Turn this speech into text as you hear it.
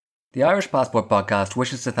The Irish Passport Podcast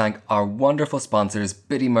wishes to thank our wonderful sponsors,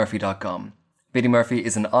 BiddyMurphy.com. Biddy Murphy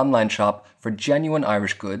is an online shop for genuine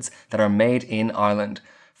Irish goods that are made in Ireland,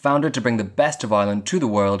 founded to bring the best of Ireland to the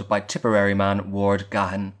world by Tipperary man Ward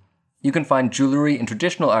Gahan. You can find jewellery in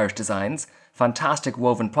traditional Irish designs, fantastic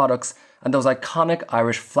woven products, and those iconic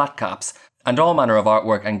Irish flat caps, and all manner of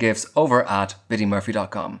artwork and gifts over at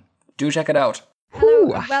BiddyMurphy.com. Do check it out.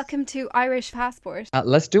 Hello, and welcome to Irish Passport.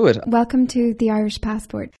 Let's do it. Welcome to the Irish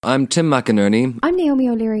Passport. I'm Tim McInerney. I'm Naomi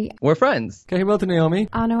O'Leary. We're friends. Can you well to Naomi?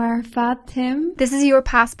 Anwar Fad Tim. This is your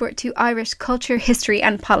passport to Irish culture, history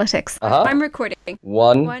and politics. I'm recording.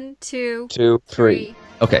 One, two, three.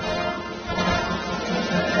 Okay.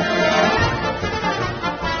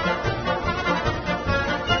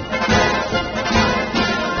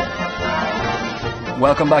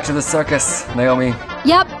 Welcome back to the circus, Naomi.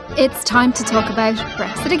 Yep, it's time to talk about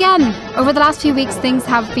Brexit again. Over the last few weeks, things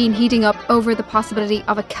have been heating up over the possibility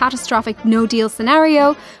of a catastrophic no-deal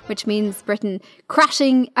scenario, which means Britain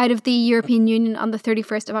crashing out of the European Union on the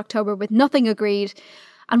 31st of October with nothing agreed.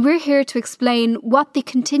 And we're here to explain what the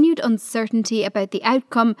continued uncertainty about the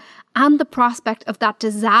outcome and the prospect of that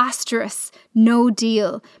disastrous no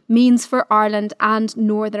deal means for Ireland and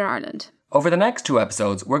Northern Ireland. Over the next two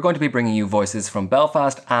episodes, we're going to be bringing you voices from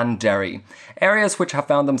Belfast and Derry, areas which have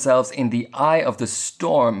found themselves in the eye of the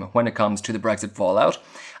storm when it comes to the Brexit fallout,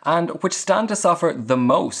 and which stand to suffer the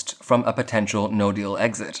most from a potential no-deal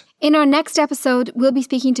exit. In our next episode, we'll be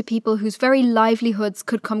speaking to people whose very livelihoods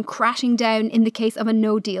could come crashing down in the case of a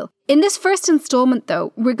no deal. In this first instalment,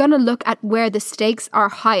 though, we're going to look at where the stakes are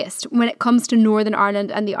highest when it comes to Northern Ireland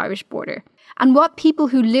and the Irish border, and what people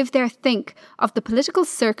who live there think of the political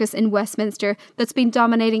circus in Westminster that's been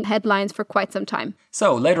dominating headlines for quite some time.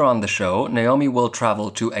 So later on the show, Naomi will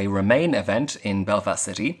travel to a Remain event in Belfast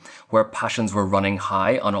City, where passions were running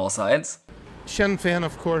high on all sides. Sinn Féin,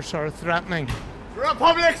 of course, are threatening. The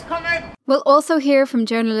Republic's coming! We'll also hear from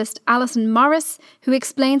journalist Alison Morris, who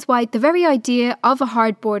explains why the very idea of a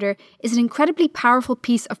hard border is an incredibly powerful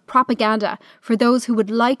piece of propaganda for those who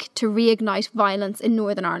would like to reignite violence in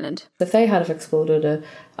Northern Ireland. If they had have exploded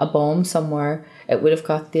a bomb somewhere, it would have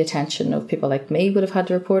got the attention of people like me, would have had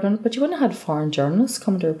to report on it, but you wouldn't have had foreign journalists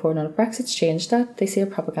coming to report on it. Brexit's changed that. They see a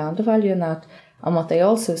propaganda value in that. And what they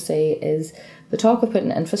also say is the talk of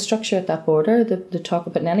putting infrastructure at that border, the talk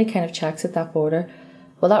of putting any kind of checks at that border,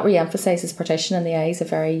 well, that re-emphasises partition in the eyes of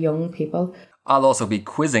very young people. I'll also be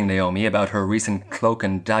quizzing Naomi about her recent cloak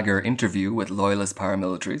and dagger interview with loyalist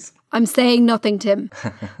paramilitaries. I'm saying nothing, Tim.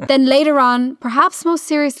 Then later on, perhaps most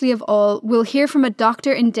seriously of all, we'll hear from a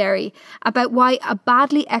doctor in Derry about why a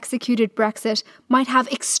badly executed Brexit might have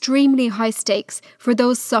extremely high stakes for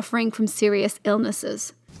those suffering from serious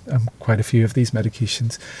illnesses. Quite a few of these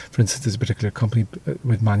medications. For instance, there's a particular company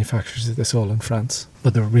with manufacturers of this all in France.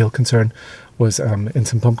 But the real concern was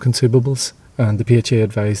insulin pump consumables, and the PHA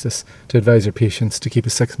advised us to advise our patients to keep a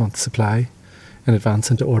 6-month supply in advance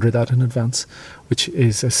and to order that in advance, which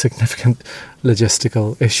is a significant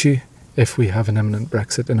logistical issue if we have an imminent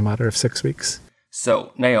Brexit in a matter of 6 weeks.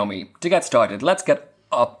 So, Naomi, to get started, let's get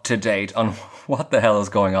up to date on what the hell is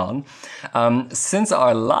going on. Since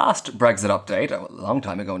our last Brexit update, a long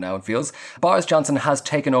time ago now it feels, Boris Johnson has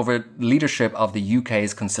taken over leadership of the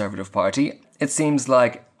UK's Conservative Party. It seems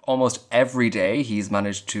like almost every day he's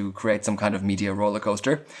managed to create some kind of media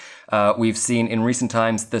rollercoaster. We've seen in recent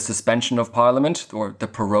times the suspension of Parliament, or the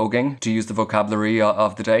proroguing, to use the vocabulary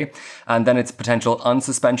of the day, and then its potential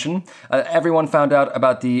unsuspension. Everyone found out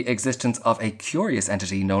about the existence of a curious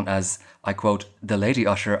entity known as, I quote, the Lady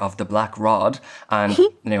Usher of the Black Rod. And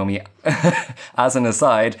Naomi, as an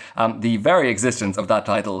aside, the very existence of that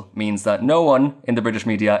title means that no one in the British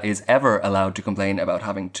media is ever allowed to complain about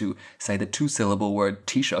having to say the 2-syllable word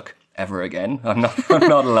Taoiseach ever again. I'm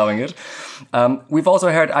not allowing it. We've also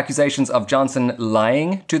heard accusations of Johnson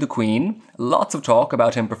lying to the Queen. Lots of talk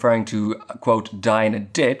about him preferring to, quote, die in a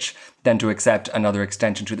ditch than to accept another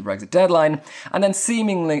extension to the Brexit deadline. And then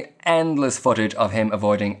seemingly endless footage of him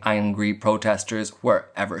avoiding angry protesters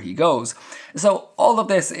wherever he goes. So all of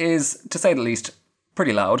this is, to say the least,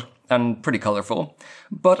 pretty loud and pretty colourful.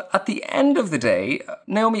 But at the end of the day,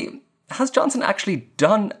 Naomi, has Johnson actually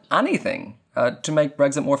done anything to make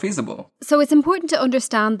Brexit more feasible? So it's important to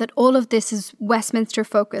understand that all of this is Westminster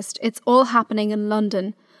focused. It's all happening in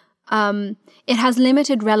London. It has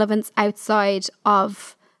limited relevance outside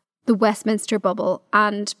of the Westminster bubble,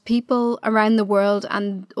 and people around the world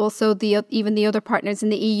and also even the other partners in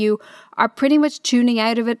the EU are pretty much tuning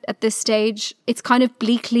out of it at this stage. It's kind of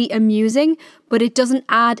bleakly amusing, but it doesn't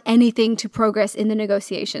add anything to progress in the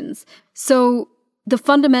negotiations. So the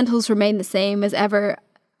fundamentals remain the same as ever.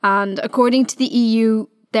 And according to the EU,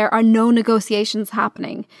 there are no negotiations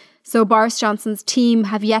happening. So Boris Johnson's team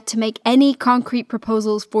have yet to make any concrete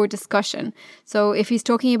proposals for discussion. So if he's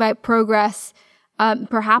talking about progress,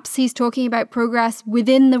 perhaps he's talking about progress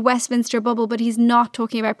within the Westminster bubble, but he's not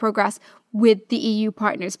talking about progress with the EU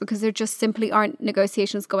partners because there just simply aren't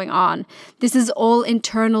negotiations going on. This is all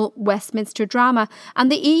internal Westminster drama. And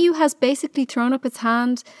the EU has basically thrown up its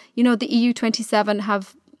hand. You know, the EU 27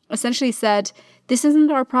 have essentially said, this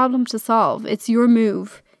isn't our problem to solve. It's your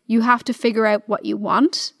move. You have to figure out what you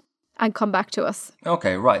want and come back to us.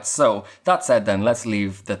 Okay, right. So that said then, let's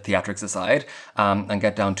leave the theatrics aside and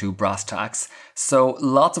get down to brass tacks. So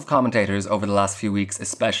lots of commentators over the last few weeks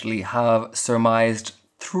especially have surmised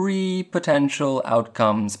 3 potential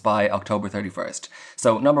outcomes by October 31st.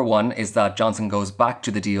 So number 1 is that Johnson goes back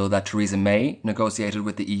to the deal that Theresa May negotiated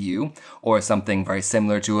with the EU, or something very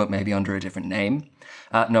similar to it, maybe under a different name.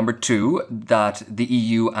 Number 2, that the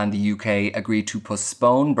EU and the UK agree to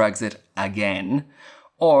postpone Brexit again.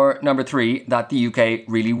 Or number 3, that the UK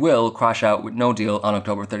really will crash out with no deal on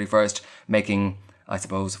October 31st, making, I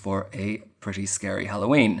suppose, for a pretty scary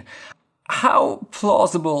Halloween. How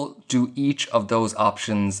plausible do each of those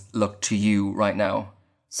options look to you right now?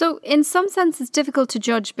 So in some sense, it's difficult to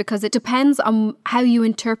judge because it depends on how you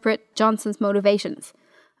interpret Johnson's motivations.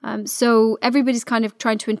 So everybody's kind of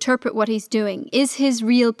trying to interpret what he's doing. Is his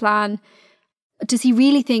real plan, does he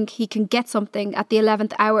really think he can get something at the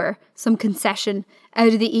 11th hour, some concession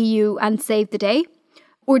out of the EU and save the day?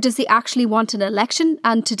 Or does he actually want an election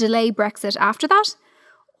and to delay Brexit after that?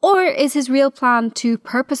 Or is his real plan to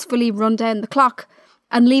purposefully run down the clock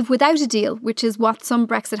and leave without a deal, which is what some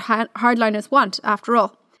Brexit hardliners want, after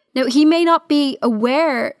all? Now, he may not be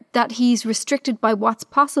aware that he's restricted by what's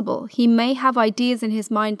possible. He may have ideas in his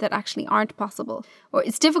mind that actually aren't possible. Or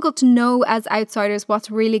it's difficult to know as outsiders what's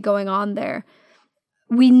really going on there.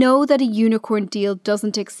 We know that a unicorn deal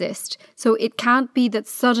doesn't exist, so it can't be that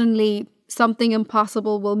suddenly something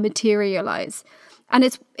impossible will materialise. And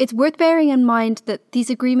it's worth bearing in mind that these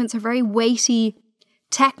agreements are very weighty,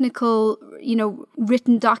 technical,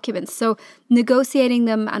 written documents. So negotiating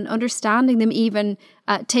them and understanding them even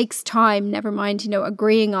takes time, never mind,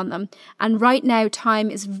 agreeing on them. And right now, time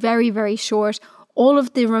is very, very short. All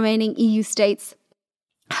of the remaining EU states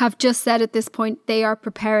have just said at this point they are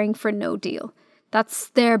preparing for no deal. That's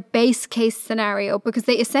their base case scenario because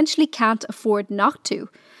they essentially can't afford not to.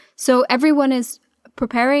 So everyone is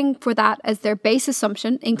preparing for that as their base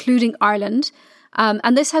assumption, including Ireland.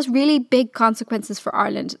 And this has really big consequences for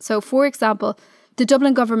Ireland. So, for example, the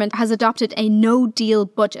Dublin government has adopted a no-deal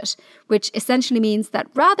budget, which essentially means that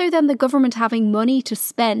rather than the government having money to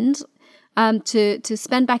spend, to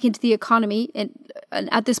spend back into the economy, and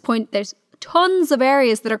at this point there's tons of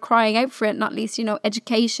areas that are crying out for it, not least,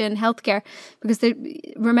 education, healthcare, because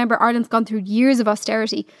remember, Ireland's gone through years of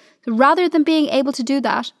austerity. So rather than being able to do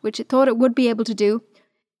that, which it thought it would be able to do,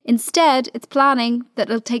 instead it's planning that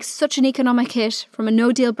it'll take such an economic hit from a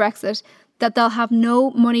no-deal Brexit that they'll have no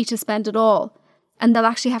money to spend at all, and they'll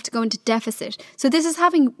actually have to go into deficit. So this is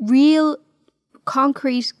having real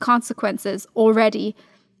concrete consequences already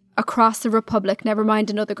across the Republic, never mind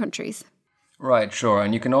in other countries. Right, sure.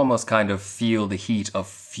 And you can almost kind of feel the heat of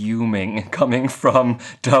fuming coming from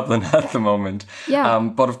Dublin at the moment. Yeah.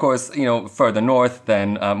 But of course, further north,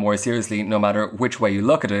 then more seriously, no matter which way you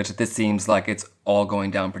look at it, this seems like it's all going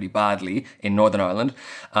down pretty badly in Northern Ireland.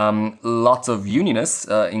 Lots of unionists,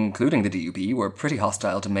 including the DUP, were pretty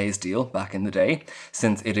hostile to May's deal back in the day,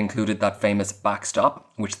 since it included that famous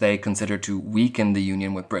backstop, which they considered to weaken the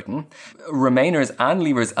union with Britain. Remainers and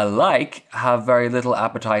Leavers alike have very little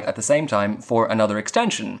appetite at the same time for another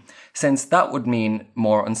extension, since that would mean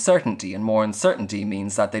more uncertainty, and more uncertainty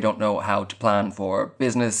means that they don't know how to plan for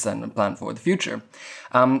business and plan for the future.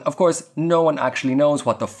 Of course, no one actually knows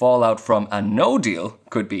what the fallout from a no deal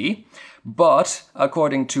could be, but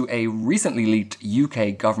according to a recently leaked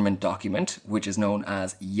UK government document, which is known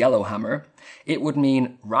as Yellowhammer, it would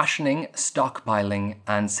mean rationing, stockpiling,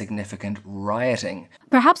 and significant rioting.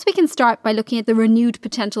 Perhaps we can start by looking at the renewed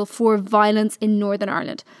potential for violence in Northern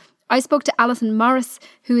Ireland. I spoke to Alison Morris,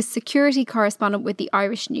 who is security correspondent with the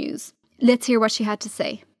Irish News. Let's hear what she had to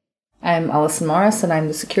say. I'm Alison Morris and I'm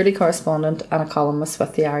the security correspondent and a columnist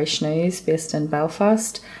with the Irish News based in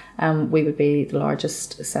Belfast. We would be the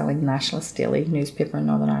largest selling nationalist daily newspaper in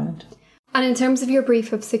Northern Ireland. And in terms of your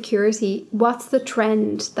brief of security, what's the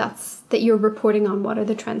trend that you're reporting on? What are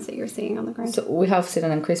the trends that you're seeing on the ground? So we have seen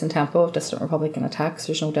an increase in tempo of dissident Republican attacks.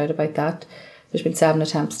 There's no doubt about that. There's been 7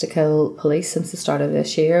 attempts to kill police since the start of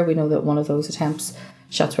this year. We know that one of those attempts,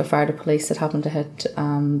 shots were fired at police that happened to hit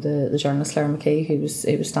the journalist Larry McKee, who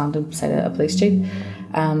was standing beside a police jeep.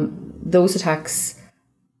 Those attacks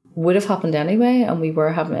would have happened anyway, and we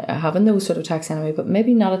were having those sort of attacks anyway, but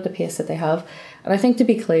maybe not at the pace that they have. And I think, to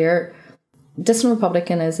be clear, dissident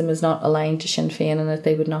republicanism is not aligned to Sinn Féin and that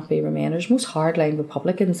they would not be Remainers. Most hardline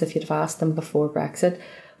Republicans, if you'd have asked them before Brexit,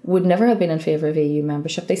 would never have been in favour of EU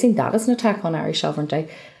membership. They seen that as an attack on Irish sovereignty.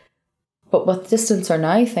 But what dissidents are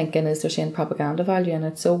now thinking is they're seeing propaganda value in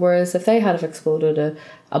it. So whereas if they had have exploded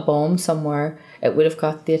a bomb somewhere, it would have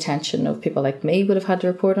got the attention of people like me would have had to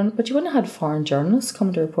report on it, but you wouldn't have had foreign journalists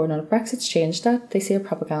coming to report on it. Brexit's changed that. They see a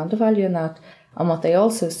propaganda value in that. And what they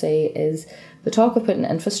also say is the talk of putting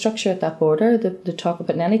infrastructure at that border, the talk of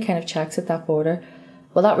putting any kind of checks at that border,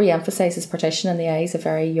 well, that re-emphasises partition in the eyes of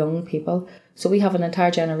very young people. So we have an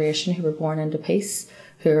entire generation who were born into peace,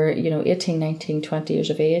 who are, 18, 19, 20 years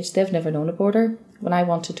of age. They've never known a border. When I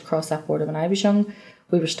wanted to cross that border when I was young,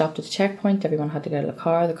 we were stopped at a checkpoint. Everyone had to get out of the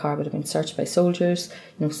car. The car would have been searched by soldiers.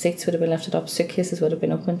 Seats would have been lifted up. Suitcases would have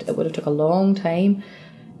been opened. It would have took a long time.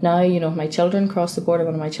 Now, my children cross the border.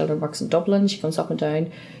 One of my children works in Dublin. She comes up and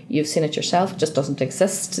down. You've seen it yourself. It just doesn't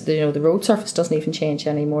exist. The road surface doesn't even change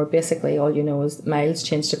anymore. Basically, all you know is miles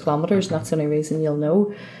change to kilometres, and that's the only reason you'll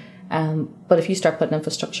know. But if you start putting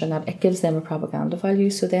infrastructure in that, it gives them a propaganda value.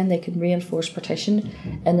 So then they can reinforce partition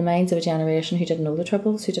in the minds of a generation who didn't know the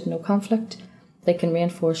Troubles, who didn't know conflict. They can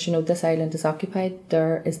reinforce, this island is occupied.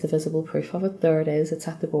 There is the visible proof of it. There it is. It's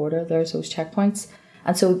at the border. There's those checkpoints.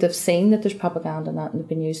 And so they've seen that there's propaganda in that, and they've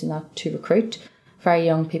been using that to recruit very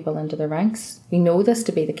young people into their ranks. We know this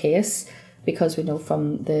to be the case because we know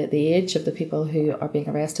from the age of the people who are being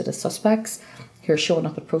arrested as suspects, who are showing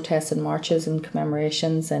up at protests and marches and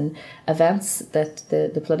commemorations and events that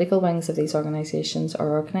the political wings of these organisations are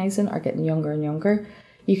organising are getting younger and younger.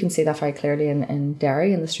 You can see that very clearly in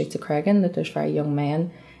Derry, in the streets of Cregan, that there's very young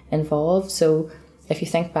men involved. So if you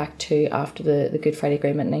think back to after the Good Friday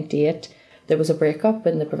Agreement in 1998, there was a breakup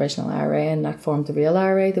in the Provisional IRA and that formed the real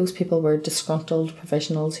IRA. Those people were disgruntled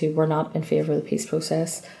provisionals who were not in favour of the peace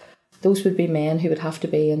process. Those would be men who would have to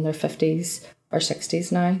be in their 50s or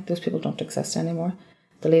 60s now. Those people don't exist anymore.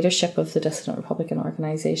 The leadership of the dissident Republican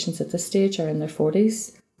organisations at this stage are in their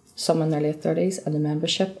 40s, some in their late 30s, and the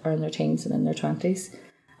membership are in their teens and in their 20s.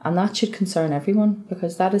 And that should concern everyone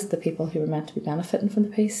because that is the people who were meant to be benefiting from the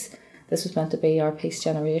peace. This was meant to be our peace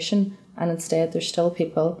generation, and instead there's still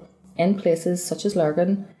people in places such as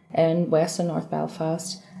Lurgan, in West and North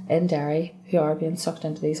Belfast, in Derry, who are being sucked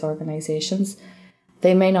into these organisations.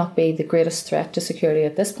 They may not be the greatest threat to security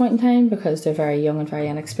at this point in time because they're very young and very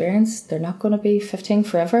inexperienced. They're not going to be 15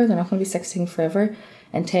 forever. They're not going to be 16 forever.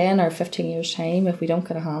 In 10 or 15 years' time, if we don't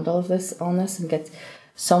get a handle of this on this and get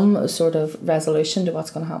some sort of resolution to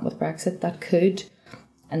what's going to happen with Brexit, that could,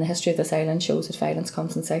 and the history of this island shows that violence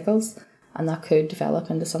comes in cycles, and that could develop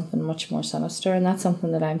into something much more sinister, and that's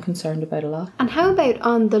something that I'm concerned about a lot. And how about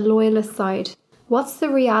on the loyalist side? What's the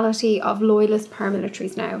reality of loyalist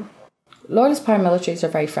paramilitaries now? Loyalist paramilitaries are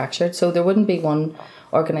very fractured, so there wouldn't be one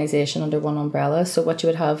organisation under one umbrella. So what you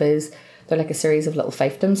would have is they're like a series of little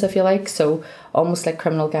fiefdoms, if you like, so almost like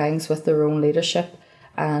criminal gangs with their own leadership,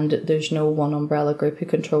 and there's no one umbrella group who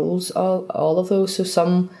controls all of those. So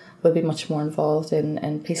some would be much more involved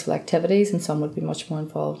in peaceful activities and some would be much more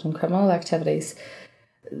involved in criminal activities.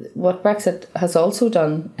 What Brexit has also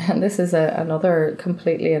done, and this is another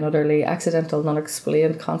completely and utterly accidental,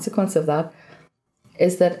 non-explained consequence of that,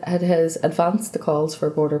 is that it has advanced the calls for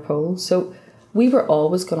border polls. So we were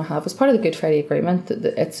always going to have, as part of the Good Friday Agreement,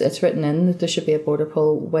 it's written in that there should be a border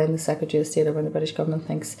poll when the Secretary of State or when the British government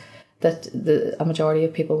thinks that a majority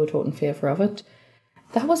of people would vote in favour of it.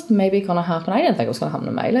 That was maybe going to happen. I didn't think it was going to happen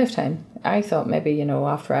in my lifetime. I thought maybe,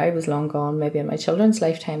 after I was long gone, maybe in my children's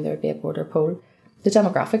lifetime there would be a border poll. The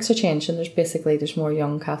demographics are changing. There's more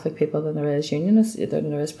young Catholic people than there is Unionists, than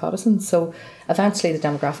there is Protestants. So eventually the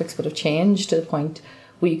demographics would have changed to the point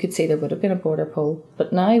where you could see there would have been a border poll.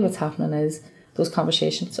 But now what's happening is those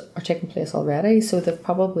conversations are taking place already. So they've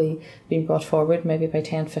probably been brought forward maybe by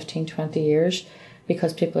 10, 15, 20 years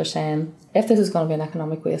because people are saying, if this is going to be an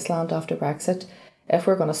economic wasteland after Brexit, if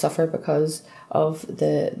we're going to suffer because of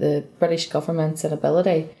the British government's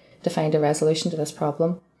inability to find a resolution to this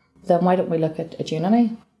problem, then why don't we look at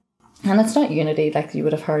unity? And it's not unity like you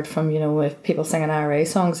would have heard from, if people singing IRA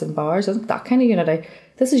songs in bars. It's not that kind of unity.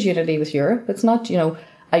 This is unity with Europe. It's not,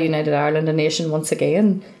 a united Ireland, a nation once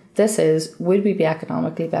again. This is, would we be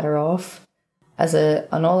economically better off as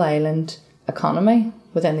an all-island economy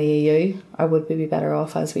within the EU, or would we be better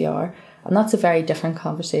off as we are? And that's a very different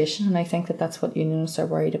conversation, and I think that that's what unionists are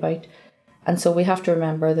worried about. And so we have to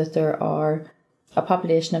remember that there are a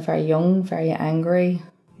population of very young, very angry,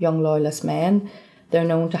 young loyalist men. They're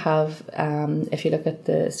known to have, if you look at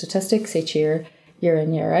the statistics each year, year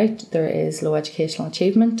in, year out. There is low educational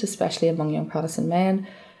achievement, especially among young Protestant men.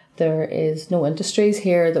 There is no industries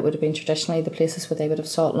here that would have been traditionally the places where they would have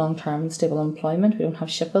sought long-term and stable employment. We don't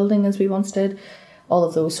have shipbuilding as we once did, all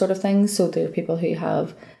of those sort of things. So there are people who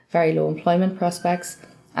have very low employment prospects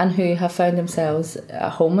and who have found themselves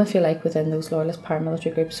at home, if you like, within those loyalist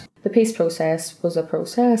paramilitary groups. The peace process was a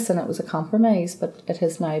process and it was a compromise, but it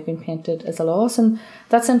has now been painted as a loss. And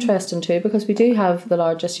that's interesting too, because we do have the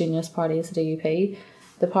largest unionist party as the DUP,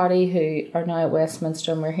 the party who are now at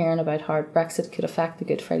Westminster, and we're hearing about how Brexit could affect the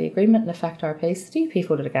Good Friday Agreement and affect our peace. The DUP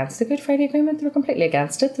voted against the Good Friday Agreement. They were completely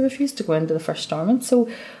against it. They refused to go into the first stormont. So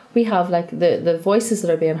we have like the voices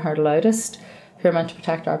that are being heard loudest who are meant to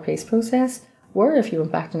protect our peace process were, if you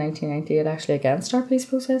went back to 1998, actually against our peace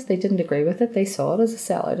process. They didn't agree with it. They saw it as a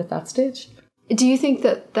sellout at that stage. Do you think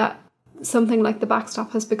that something like the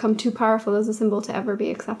backstop has become too powerful as a symbol to ever be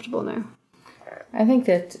acceptable now? I think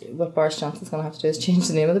that what Boris Johnson's going to have to do is change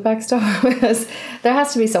the name of the backstop, because there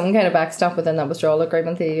has to be some kind of backstop within that withdrawal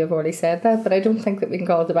agreement. The EU have already said that, but I don't think that we can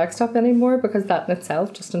call it the backstop anymore, because that in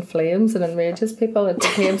itself just inflames and enrages people. It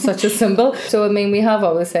became such a symbol. So, I mean, we have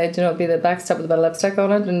always said, you know, it'd be the backstop with a bit of lipstick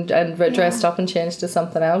on it and dressed up and changed to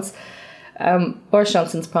something else. Boris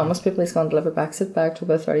Johnson's promised people he's going to deliver Brexit by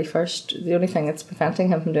October 31st. The only thing that's preventing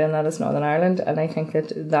him from doing that is Northern Ireland, and I think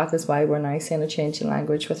that is why we're now seeing a change in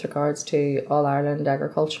language with regards to All Ireland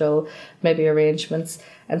agricultural maybe arrangements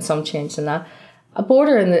and some change in that. A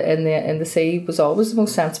border in the sea was always the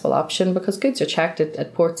most sensible option, because goods are checked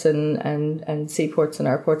at ports and seaports and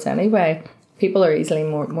airports anyway. People are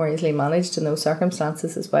more easily managed in those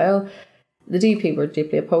circumstances as well. The DUP were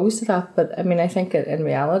deeply opposed to that, but I mean, I think in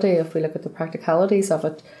reality, if we look at the practicalities of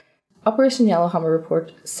it, Operation Yellowhammer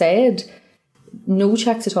report said no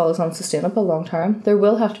checks at all is unsustainable long term. There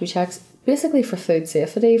will have to be checks basically for food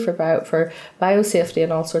safety, for biosafety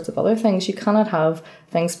and all sorts of other things. You cannot have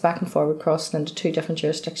things back and forward crossing into two different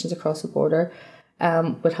jurisdictions across the border,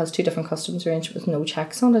 but has two different customs arrangements with no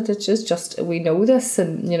checks on it. It's just we know this,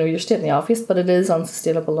 and you know, you're stating the obvious, but it is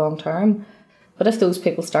unsustainable long term. But if those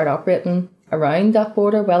people start operating around that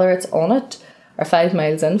border, whether it's on it or 5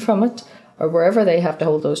 miles in from it or wherever they have to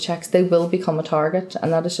hold those checks, they will become a target,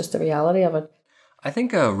 and that is just the reality of it. I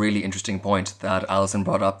think a really interesting point that Alison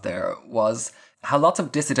brought up there was how lots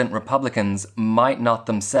of dissident Republicans might not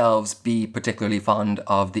themselves be particularly fond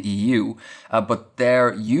of the EU, but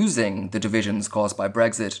they're using the divisions caused by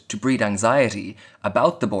Brexit to breed anxiety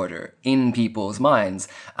about the border in people's minds.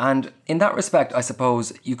 And in that respect, I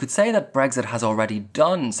suppose you could say that Brexit has already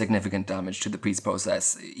done significant damage to the peace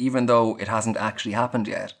process, even though it hasn't actually happened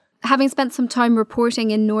yet. Having spent some time reporting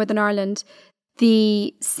in Northern Ireland,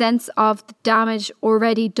 the sense of the damage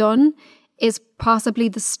already done is possibly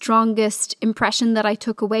the strongest impression that I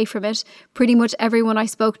took away from it. Pretty much everyone I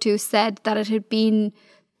spoke to said that it had been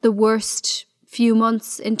the worst few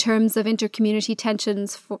months in terms of intercommunity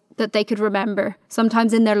tensions that they could remember,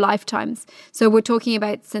 sometimes in their lifetimes. So we're talking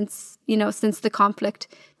about since the conflict.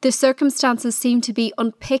 The circumstances seem to be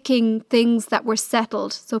unpicking things that were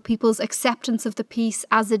settled. So people's acceptance of the peace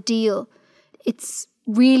as a deal. It's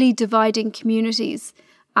really dividing communities,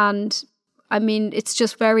 and I mean, it's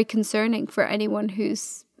just very concerning for anyone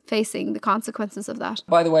who's facing the consequences of that.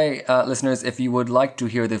 By the way, listeners, if you would like to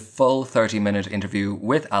hear the full 30-minute interview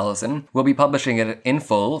with Alison, we'll be publishing it in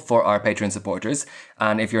full for our Patreon supporters.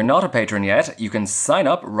 And if you're not a patron yet, you can sign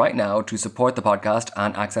up right now to support the podcast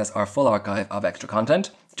and access our full archive of extra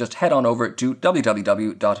content. Just head on over to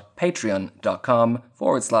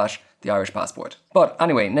www.patreon.com/The Irish Passport. But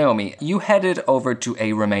anyway, Naomi, you headed over to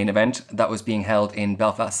a Remain event that was being held in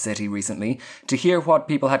Belfast City recently to hear what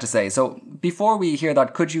people had to say. So before we hear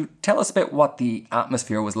that, could you tell us a bit what the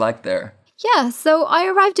atmosphere was like there? Yeah, so I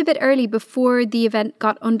arrived a bit early before the event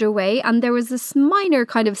got underway, and there was this minor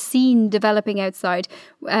kind of scene developing outside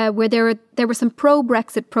where there were some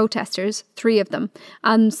pro-Brexit protesters, 3 of them,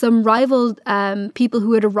 and some rival people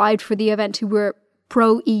who had arrived for the event who were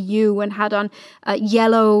pro-EU and had on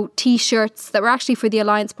yellow T-shirts that were actually for the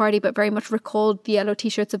Alliance Party, but very much recalled the yellow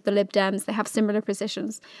T-shirts of the Lib Dems. They have similar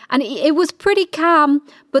positions. And it was pretty calm,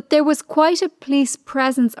 but there was quite a police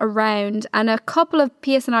presence around, and a couple of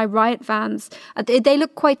PSNI riot vans. They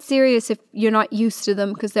look quite serious if you're not used to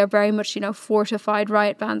them, because they're very much, fortified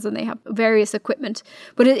riot vans, and they have various equipment.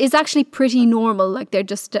 But it is actually pretty normal, like they're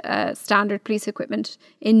just standard police equipment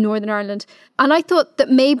in Northern Ireland. And I thought that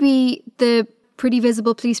maybe the pretty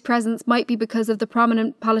visible police presence might be because of the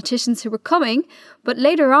prominent politicians who were coming, but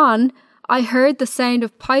later on I heard the sound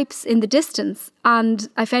of pipes in the distance and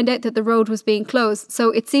I found out that the road was being closed. So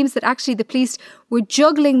it seems that actually the police were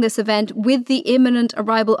juggling this event with the imminent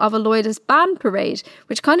arrival of a Loyalist band parade,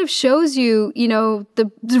 which kind of shows you,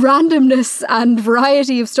 the randomness and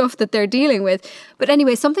variety of stuff that they're dealing with. But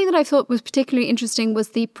anyway, something that I thought was particularly interesting was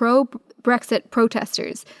the pro-Brexit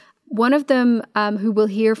protesters. One of them, who we'll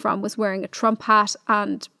hear from, was wearing a Trump hat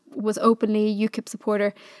and was openly a UKIP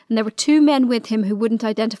supporter. And there were two men with him who wouldn't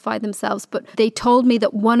identify themselves, but they told me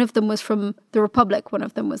that one of them was from the Republic. One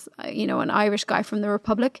of them was, an Irish guy from the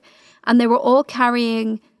Republic. And they were all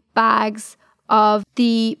carrying bags of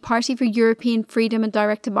the Party for European Freedom and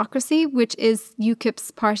Direct Democracy, which is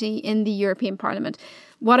UKIP's party in the European Parliament.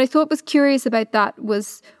 What I thought was curious about that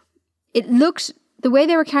was the way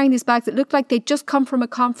they were carrying these bags, it looked like they'd just come from a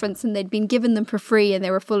conference and they'd been given them for free and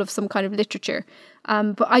they were full of some kind of literature.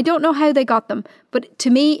 But I don't know how they got them. But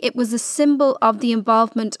to me, it was a symbol of the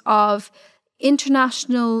involvement of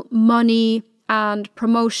international money and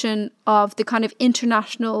promotion of the kind of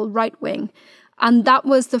international right wing. And that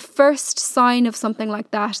was the first sign of something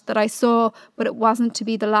like that I saw, but it wasn't to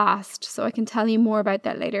be the last. So I can tell you more about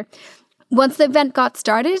that later. Once the event got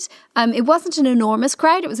started, it wasn't an enormous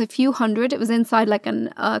crowd. It was a few hundred. It was inside like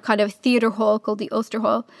a kind of theatre hall called the Ulster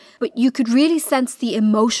Hall. But you could really sense the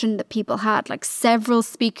emotion that people had. Like several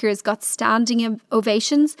speakers got standing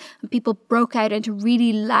ovations and people broke out into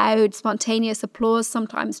really loud, spontaneous applause,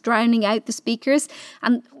 sometimes drowning out the speakers.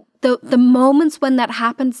 And the moments when that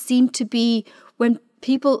happened seemed to be when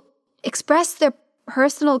people expressed their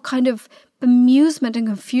personal kind of amusement and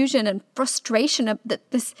confusion and frustration of that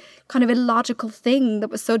this kind of illogical thing that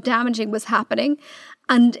was so damaging was happening,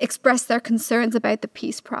 and express their concerns about the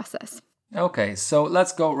peace process. Okay, so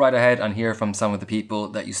let's go right ahead and hear from some of the people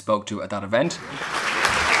that you spoke to at that event.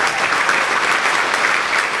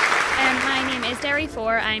 My name is Derry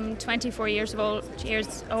Four. I'm 24 years old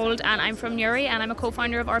and I'm from Newry and I'm a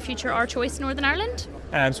co-founder of Our Future, Our Choice Northern Ireland.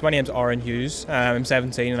 So my name's Aaron Hughes. I'm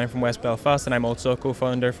 17 and I'm from West Belfast, and I'm also a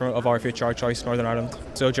co-founder of Our Future, Our Choice Northern Ireland.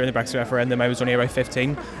 So during the Brexit referendum I was only about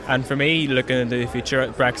 15, and for me, looking into the future,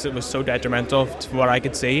 Brexit was so detrimental to what I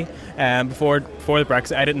could see. Before the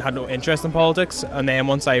Brexit I didn't have no interest in politics, and then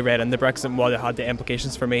once I read into Brexit and what it had the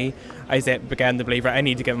implications for me, I began to believe I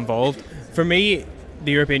need to get involved. For me,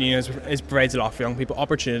 the European Union provides a lot for young people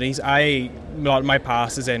opportunities. A lot of my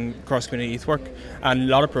past is in cross-community youth work, and a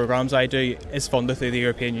lot of programmes I do is funded through the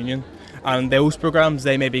European Union. And those programmes,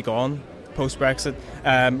 they may be gone post-Brexit.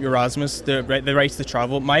 Erasmus, the rights to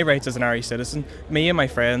travel, my rights as an Irish citizen. Me and my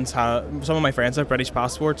friends some of my friends have British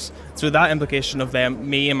passports, so that implication of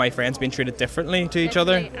me and my friends being treated differently to each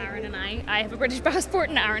other. Aaron and I have a British passport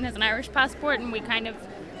and Aaron has an Irish passport, and we kind of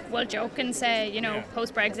will joke and say,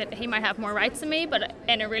 post-Brexit he might have more rights than me, but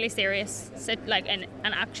in a really serious, like in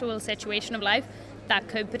an actual situation of life, that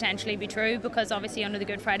could potentially be true, because obviously under the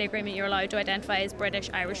Good Friday Agreement you're allowed to identify as British,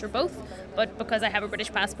 Irish or both, but because I have a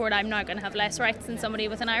British passport I'm now going to have less rights than somebody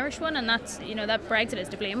with an Irish one, and that's, that Brexit is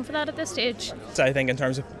to blame for that at this stage. So I think in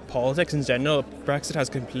terms of politics in general, Brexit has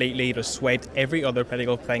completely just swiped every other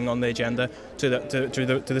political thing on the agenda to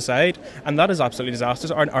the side, and that is absolutely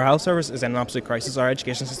disastrous. Our health service is in an absolute crisis, our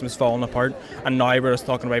education system is falling apart, and now we're just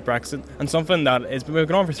talking about Brexit, and something that has been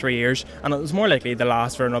going on for 3 years, and it's more likely to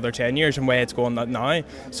last for another 10 years and way it's going now.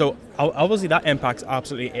 So obviously that impacts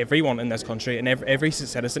absolutely everyone in this country, and every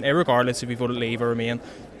citizen, regardless if you voted Leave or Remain.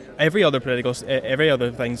 Every other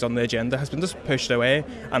things on the agenda has been just pushed away,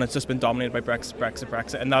 and it's just been dominated by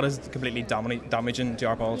Brexit, and that is completely damaging to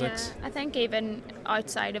our politics. Yeah, I think even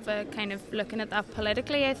outside of a kind of looking at that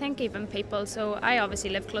politically, I think even people, so I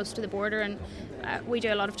obviously live close to the border, and we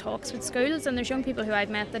do a lot of talks with schools, and there's young people who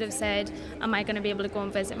I've met that have said, am I going to be able to go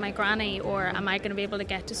and visit my granny, or am I going to be able to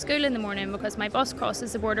get to school in the morning because my bus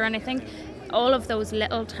crosses the border? And I think all of those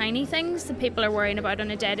little tiny things that people are worrying about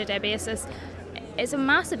on a day-to-day basis is a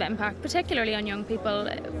massive impact, particularly on young people,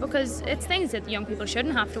 because it's things that young people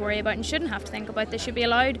shouldn't have to worry about and shouldn't have to think about. They should be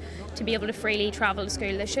allowed to be able to freely travel to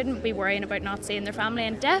school. They shouldn't be worrying about not seeing their family,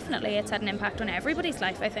 and definitely it's had an impact on everybody's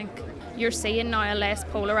life, I think. You're seeing now a less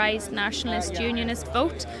polarised nationalist, unionist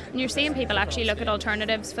vote, and you're seeing people actually look at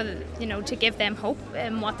alternatives for to give them hope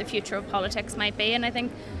in what the future of politics might be, and I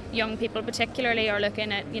think young people particularly are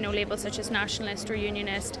looking at labels such as nationalist or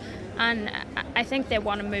unionist, and I think they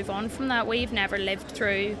want to move on from that. We've never lived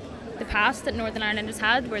through the past that Northern Ireland has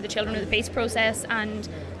had. We're the children of the peace process, and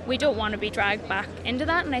we don't want to be dragged back into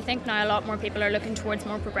that, and I think now a lot more people are looking towards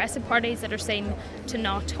more progressive parties that are seen to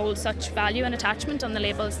not hold such value and attachment on the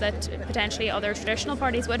labels that potentially other traditional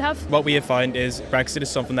parties would have. What we have found is Brexit is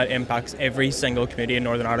something that impacts every single community in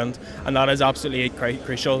Northern Ireland, and that is absolutely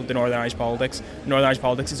crucial to Northern Irish politics. Northern Irish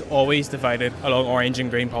politics is always divided along orange and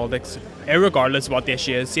green politics, irregardless of what the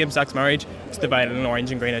issue is. Same-sex marriage is divided on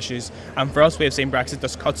orange and green issues, and for us we have seen Brexit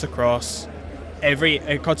just cuts across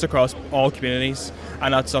all communities,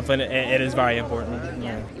 and that's something, it is very important.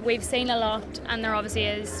 Yeah. We've seen a lot, and there obviously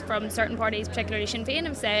is from certain parties, particularly Sinn Féin,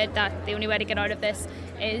 have said that the only way to get out of this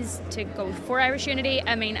is to go for Irish unity.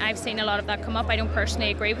 I mean, I've seen a lot of that come up. I don't personally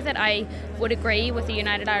agree with it. I would agree with a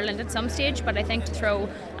united Ireland at some stage, but I think to throw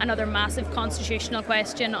another massive constitutional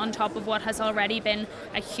question on top of what has already been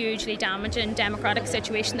a hugely damaging democratic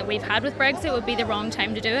situation that we've had with Brexit would be the wrong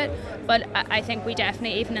time to do it. But I think we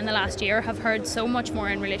definitely, even in the last year, have heard so much more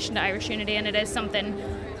in relation to Irish unity, and it is something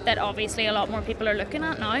that obviously a lot more people are looking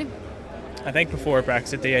at now. I think before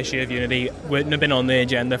Brexit the issue of unity wouldn't have been on the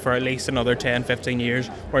agenda for at least another 10-15 years,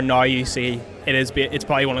 where now you see it's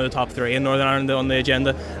probably one of the top 3 in Northern Ireland on the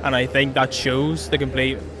agenda, and I think that shows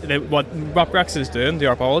what Brexit is doing to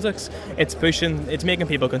our politics. It's making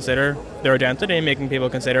people consider their identity, and making people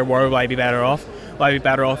consider where will I be better off. Will I be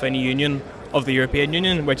better off in a union of the European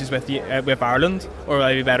Union, which is with Ireland, or will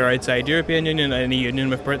I be better outside the European Union in a union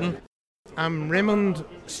with Britain? I'm Raymond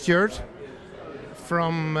Stewart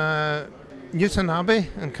from Newton Abbey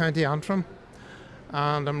in County Antrim,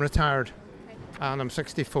 and I'm retired, and I'm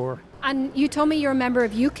 64. And you told me you're a member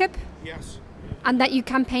of UKIP? Yes. And that you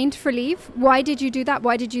campaigned for leave. Why did you do that?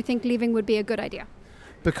 Why did you think leaving would be a good idea?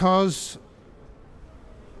 Because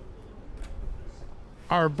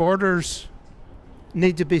our borders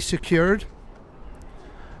need to be secured,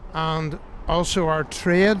 and also our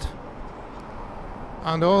trade,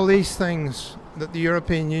 and all these things that the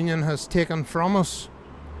European Union has taken from us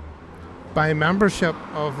by membership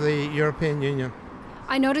of the European Union.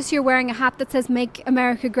 I notice you're wearing a hat that says Make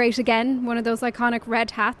America Great Again, one of those iconic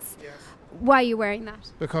red hats. Yes. Why are you wearing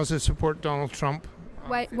that? Because I support Donald Trump.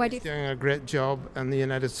 Why do he's doing a great job in the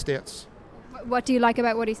United States. What do you like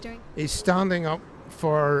about what he's doing? He's standing up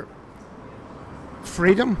for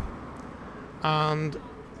freedom, and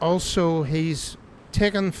also he's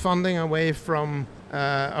taken funding away from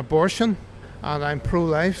abortion, and I'm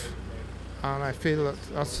pro-life, and I feel that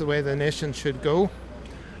that's the way the nation should go.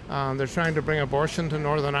 And they're trying to bring abortion to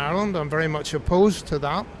Northern Ireland. I'm very much opposed to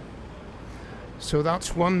that. So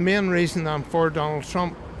that's one main reason I'm for Donald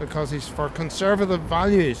Trump, because he's for conservative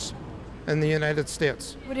values in the United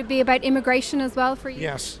States. Would it be about immigration as well for you?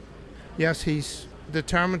 Yes. Yes, he's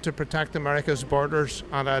determined to protect America's borders,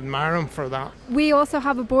 and I admire him for that. We also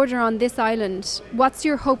have a border on this island. What's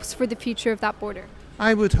your hopes for the future of that border?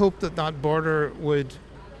 I would hope that that border would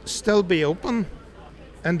still be open.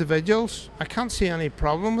 Individuals, I can't see any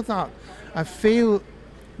problem with that. I feel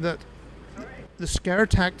that the scare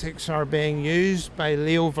tactics are being used by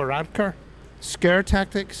Leo Varadkar. Scare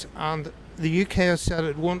tactics, and the UK has said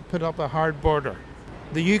it won't put up a hard border.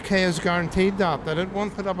 The UK has guaranteed that it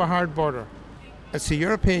won't put up a hard border. It's the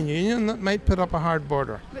European Union that might put up a hard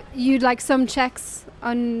border. But you'd like some checks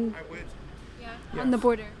on, I would. On the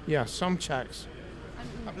border? Yeah, some checks.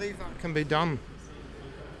 I believe that can be done.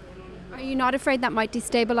 Are you not afraid that might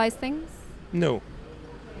destabilise things? No.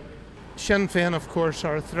 Sinn Féin, of course,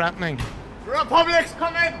 are threatening. Republic's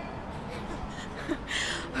coming!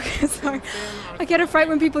 Okay, sorry. I get a fright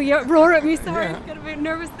when people roar at me, sorry. I get a bit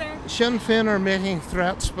nervous there. Sinn Féin are making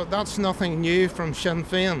threats, but that's nothing new from Sinn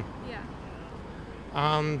Féin. Yeah.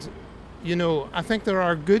 And, you know, I think there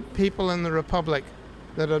are good people in the Republic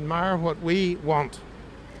that admire what we want.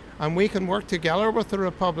 And we can work together with the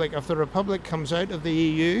Republic if the Republic comes out of the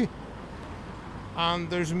EU. And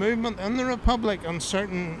there's movement in the Republic in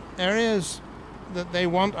certain areas that they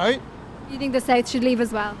want out. You think the South should leave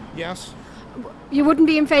as well? Yes. You wouldn't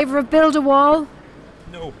be in favour of build a wall?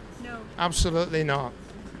 No. Absolutely not.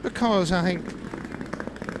 Because I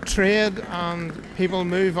think trade and people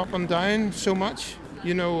move up and down so much.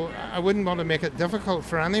 You know, I wouldn't want to make it difficult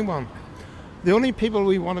for anyone. The only people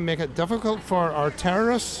we want to make it difficult for are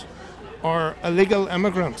terrorists or illegal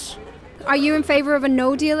immigrants. Are you in favour of a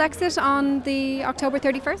no-deal exit on the October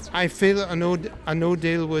 31st? I feel that a no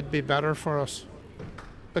deal would be better for us,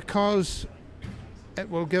 because it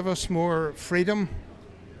will give us more freedom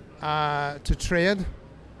to trade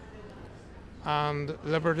and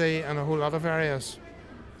liberty in a whole lot of areas.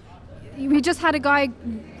 We just had a guy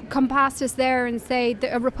come past us there and say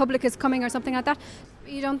that a republic is coming or something like that.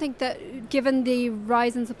 You don't think that, given the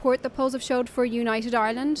rise in support the polls have showed for United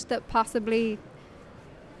Ireland, that possibly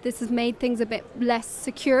this has made things a bit less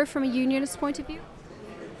secure from a unionist point of view?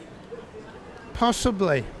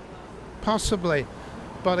 Possibly.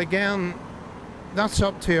 But again, that's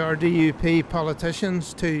up to our DUP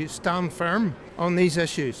politicians to stand firm on these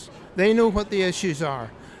issues. They know what the issues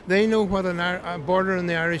are. They know what a border in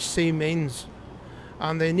the Irish Sea means.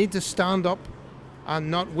 And they need to stand up and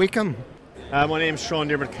not weaken. My name's Sean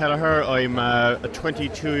Dermot Kelleher. I'm a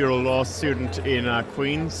 22-year-old law student in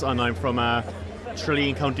Queens, and I'm from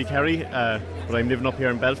Tralee, County Kerry, but I'm living up here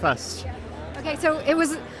in Belfast. Okay, so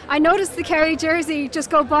I noticed the Kerry jersey just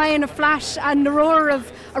go by in a flash and the roar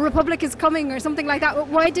of a republic is coming or something like that.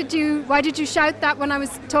 Why did you shout that when I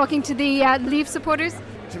was talking to the Leave supporters?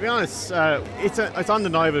 To be honest, it's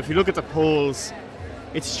undeniable. If you look at the polls,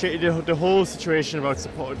 the whole situation about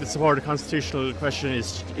the support of the constitutional question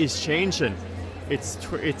is changing.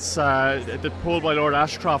 The poll by Lord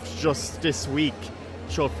Ashcroft just this week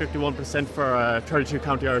showed 51% for a 32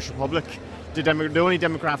 county Irish Republic. The only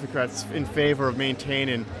demographic that's in favour of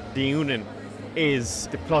maintaining the union is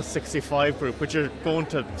the plus 65 group, which are going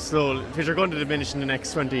to diminish in the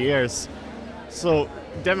next 20 years. So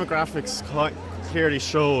demographics clearly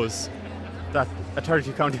shows that a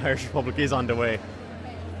 32 county Irish Republic is on the way.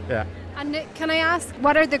 Yeah. And can I ask,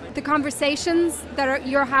 what are the conversations that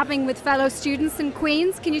you're having with fellow students in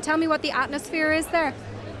Queens? Can you tell me what the atmosphere is there?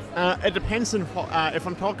 It depends on if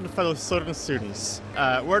I'm talking to fellow Southern students.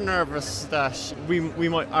 We're nervous that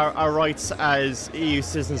our rights as EU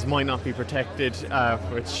citizens might not be protected,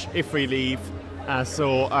 which if we leave.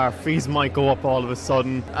 So our fees might go up all of a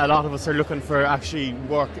sudden. A lot of us are looking for actually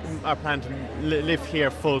work. Our plan to live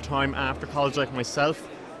here full time after college, like myself,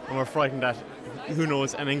 and we're frightened that, who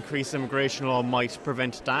knows, an increased immigration law might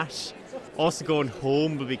prevent that. Also, going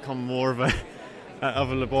home will become more of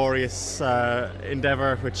a laborious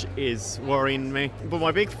endeavour, which is worrying me. But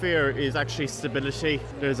my big fear is actually stability.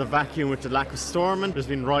 There's a vacuum with the lack of Stormont. There's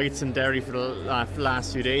been riots in Derry for the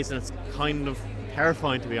last few days, and it's kind of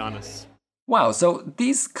terrifying, to be honest. Wow, so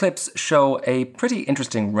these clips show a pretty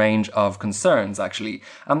interesting range of concerns, actually.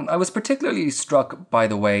 I was particularly struck by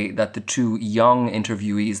the way that the two young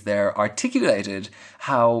interviewees there articulated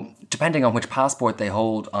how, depending on which passport they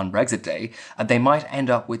hold on Brexit Day, they might end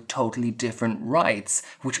up with totally different rights,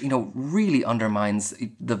 which, really undermines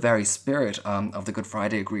the very spirit of the Good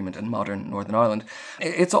Friday Agreement in modern Northern Ireland.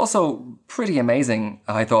 It's also pretty amazing,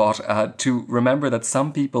 I thought, to remember that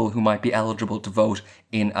some people who might be eligible to vote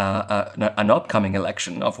in an upcoming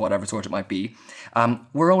election of whatever sort it might be,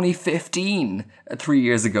 were only 15 3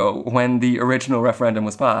 years ago when the original referendum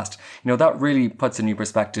was passed. That really puts a new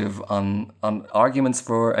perspective on arguments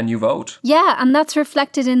for a new vote. Yeah, and that's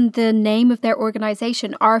reflected in the name of their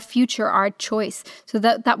organisation, Our Future, Our Choice. So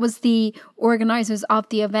that was the organisers of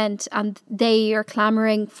the event, and they are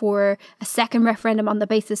clamouring for a second referendum on the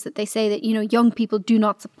basis that they say that, young people do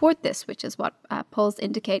not support this, which is what polls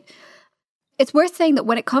indicate. It's worth saying that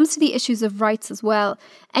when it comes to the issues of rights as well,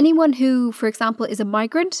 anyone who, for example, is a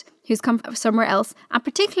migrant, who's come from somewhere else, and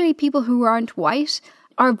particularly people who aren't white,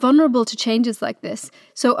 are vulnerable to changes like this.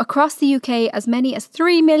 So across the UK, as many as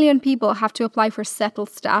 3 million people have to apply for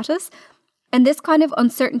settled status. And this kind of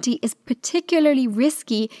uncertainty is particularly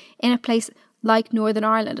risky in a place like Northern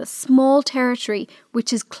Ireland, a small territory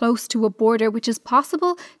which is close to a border, which is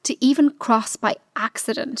possible to even cross by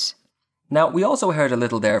accident. Now, we also heard a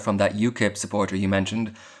little there from that UKIP supporter you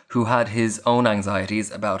mentioned, who had his own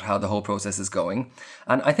anxieties about how the whole process is going.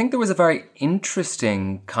 And I think there was a very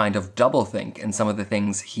interesting kind of doublethink in some of the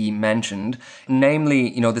things he mentioned, namely,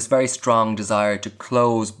 this very strong desire to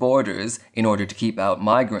close borders in order to keep out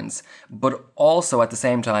migrants, but also at the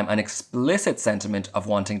same time an explicit sentiment of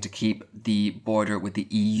wanting to keep the border with the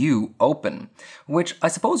EU open, which I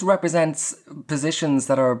suppose represents positions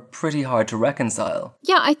that are pretty hard to reconcile.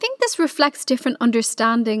 Yeah, I think this reflects different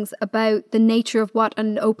understandings about the nature of what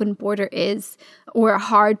an open border is or a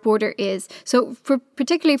hard border is. So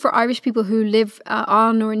particularly for Irish people who live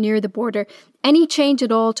on or near the border, any change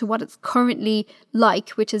at all to what it's currently like,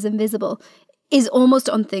 which is invisible, is almost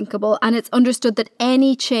unthinkable. And it's understood that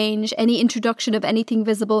any change, any introduction of anything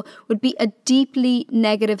visible would be a deeply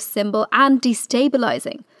negative symbol and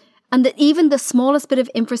destabilising. And that even the smallest bit of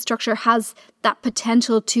infrastructure has that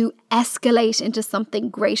potential to escalate into something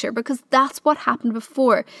greater, because that's what happened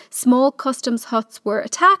before. Small customs huts were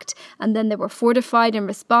attacked and then they were fortified in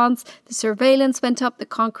response. The surveillance went up, the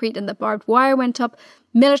concrete and the barbed wire went up.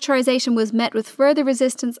 Militarisation was met with further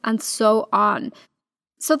resistance and so on.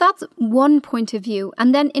 So that's one point of view.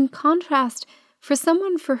 And then in contrast, for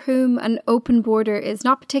someone for whom an open border is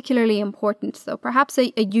not particularly important, so perhaps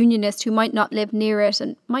a unionist who might not live near it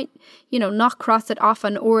and might, not cross it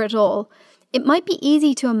often or at all, it might be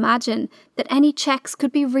easy to imagine that any checks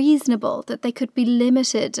could be reasonable, that they could be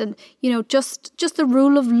limited and, just the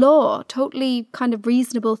rule of law, totally kind of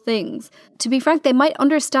reasonable things. To be frank, they might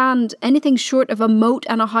understand anything short of a moat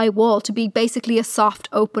and a high wall to be basically a soft,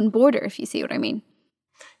 open border, if you see what I mean.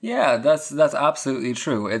 Yeah, that's absolutely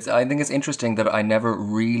true. I think it's interesting that I never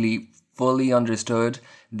really fully understood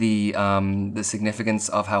the significance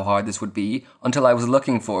of how hard this would be until I was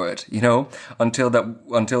looking for it, until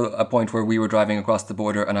a point where we were driving across the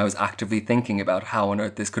border and I was actively thinking about how on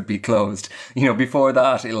earth this could be closed. Before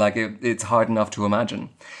that, it's hard enough to imagine.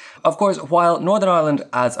 Of course, while Northern Ireland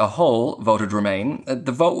as a whole voted Remain,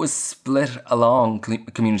 the vote was split along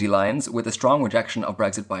community lines with a strong rejection of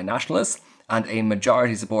Brexit by nationalists and a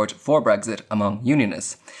majority support for Brexit among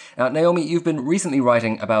unionists. Now, Naomi, you've been recently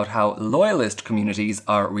writing about how loyalist communities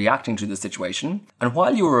are reacting to the situation, and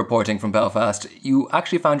while you were reporting from Belfast, you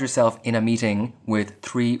actually found yourself in a meeting with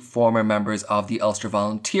 3 former members of the Ulster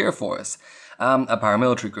Volunteer Force, a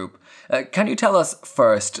paramilitary group. Can you tell us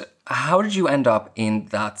first, how did you end up in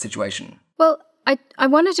that situation? Well, I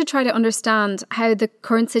wanted to try to understand how the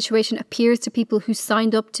current situation appears to people who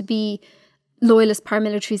signed up to be loyalist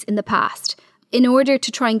paramilitaries in the past, in order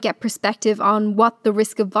to try and get perspective on what the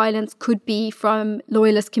risk of violence could be from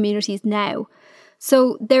loyalist communities now.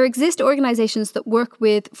 So there exist organisations that work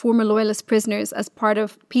with former loyalist prisoners as part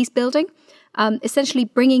of peace building, essentially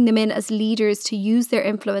bringing them in as leaders to use their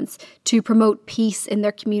influence to promote peace in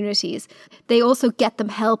their communities. They also get them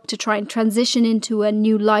help to try and transition into a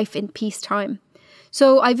new life in peacetime.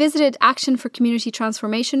 So I visited Action for Community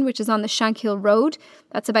Transformation, which is on the Shankill Road.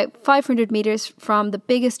 That's about 500 metres from the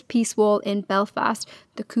biggest peace wall in Belfast,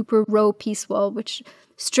 the Cooper Row Peace Wall, which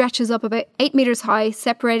stretches up about 8 metres high,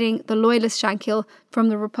 separating the loyalist Shankill from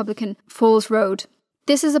the Republican Falls Road.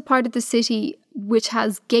 This is a part of the city which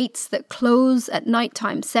has gates that close at night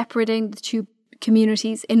time, separating the two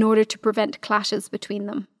communities in order to prevent clashes between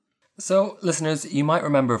them. So, listeners, you might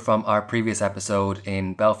remember from our previous episode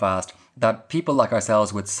in Belfast that people like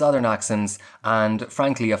ourselves with southern accents and,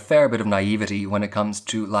 frankly, a fair bit of naivety when it comes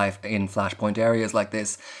to life in flashpoint areas like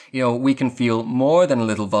this, we can feel more than a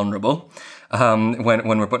little vulnerable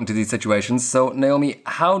when we're put into these situations. So, Naomi,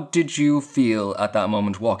 how did you feel at that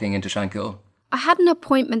moment walking into Shankill? I had an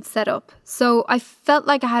appointment set up, so I felt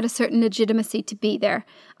like I had a certain legitimacy to be there.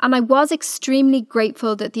 And I was extremely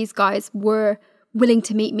grateful that these guys were willing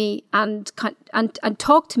to meet me and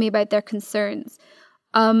talk to me about their concerns.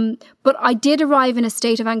 But I did arrive in a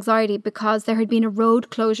state of anxiety because there had been a road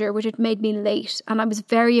closure which had made me late, and I was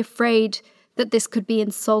very afraid that this could be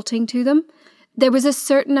insulting to them. There was a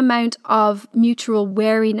certain amount of mutual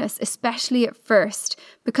wariness, especially at first,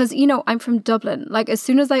 because, I'm from Dublin. Like, as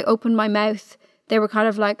soon as I opened my mouth, they were kind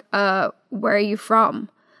of like, where are you from?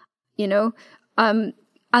 And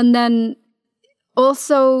then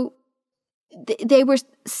also they were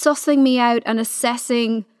sussing me out and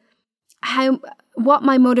assessing what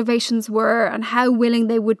my motivations were and how willing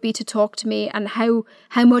they would be to talk to me and how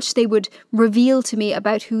much they would reveal to me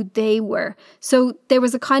about who they were. So there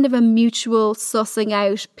was a kind of a mutual sussing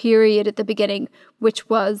out period at the beginning, which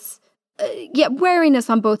was, wariness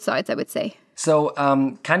on both sides, I would say. So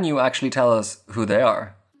can you actually tell us who they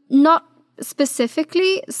are? Not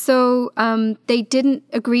specifically. So they didn't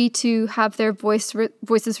agree to have their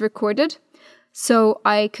voices recorded. So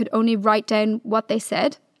I could only write down what they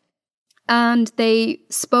said. And they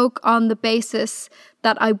spoke on the basis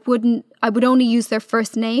that I would only use their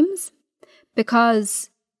first names, because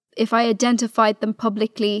if I identified them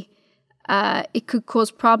publicly, it could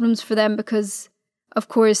cause problems for them because, of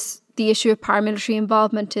course, the issue of paramilitary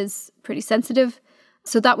involvement is pretty sensitive.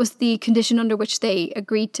 So that was the condition under which they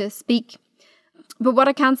agreed to speak. But what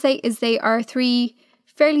I can say is they are 3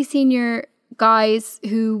 fairly senior guys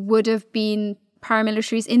who would have been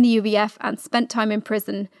paramilitaries in the UVF and spent time in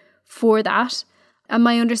prison for that. And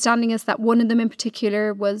my understanding is that one of them in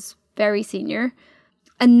particular was very senior.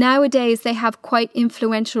 And nowadays they have quite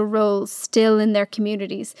influential roles still in their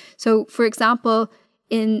communities. So, for example,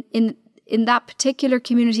 in that particular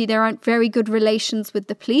community, there aren't very good relations with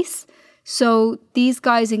the police. So these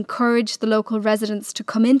guys encourage the local residents to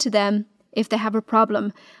come into them if they have a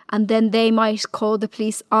problem, and then they might call the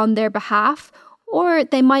police on their behalf, or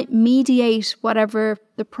they might mediate whatever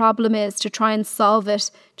the problem is to try and solve it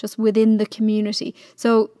just within the community.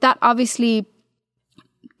 So that obviously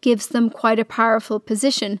gives them quite a powerful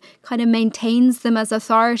position, kind of maintains them as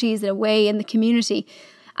authorities in a way in the community.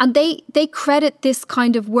 And they credit this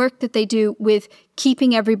kind of work that they do with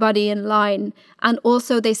keeping everybody in line. And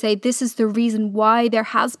also they say this is the reason why there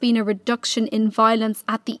has been a reduction in violence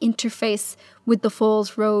at the interface with the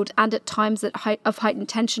Falls Road and at times of heightened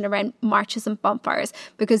tension around marches and bonfires,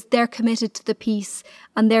 because they're committed to the peace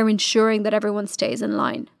and they're ensuring that everyone stays in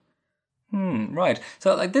line. Right.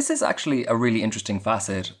 So this is actually a really interesting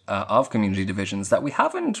facet of community divisions that we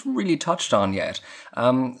haven't really touched on yet.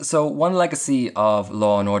 So one legacy of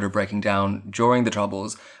law and order breaking down during the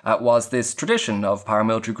Troubles was this tradition of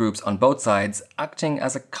paramilitary groups on both sides acting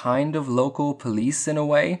as a kind of local police in a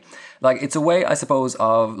way. It's a way, I suppose,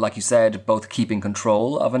 of, like you said, both keeping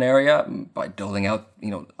control of an area by doling out,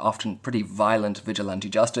 often pretty violent vigilante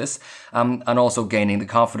justice, and also gaining the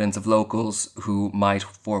confidence of locals who might,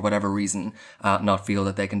 for whatever reason, not feel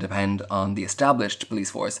that they can depend on the established police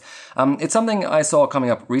force. It's something I saw coming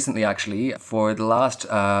up recently, actually. For the last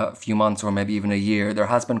few months or maybe even a year, there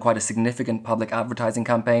has been quite a significant public advertising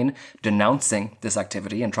campaign denouncing this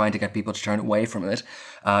activity and trying to get people to turn away from it.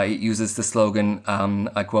 It uses the slogan,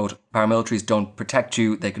 I quote, "Paramilitaries don't protect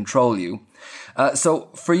you, they control you." So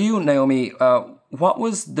for you, Naomi, what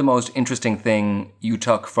was the most interesting thing you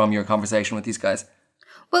took from your conversation with these guys?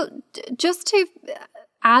 Well, just to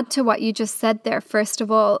add to what you just said there, first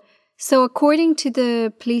of all, so according to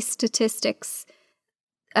the police statistics,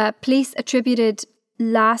 police attributed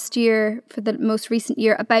last year, for the most recent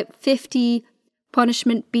year, about 50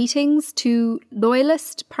 punishment beatings to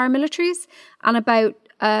loyalist paramilitaries, and about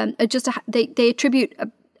they attribute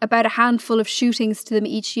about a handful of shootings to them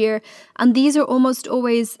each year. And these are almost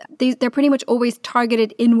always, they're pretty much always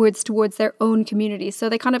targeted inwards towards their own communities. So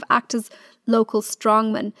they kind of act as local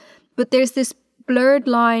strongmen. But there's this blurred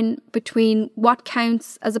line between what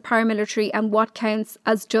counts as a paramilitary and what counts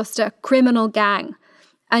as just a criminal gang.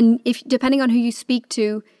 And if depending on who you speak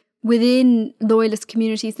to within loyalist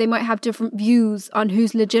communities, they might have different views on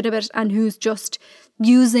who's legitimate and who's just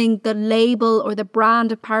using the label or the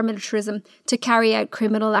brand of paramilitarism to carry out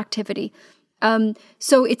criminal activity.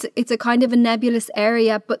 So it's a kind of a nebulous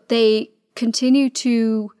area, but they continue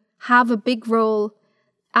to have a big role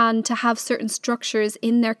and to have certain structures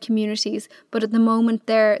in their communities. But at the moment,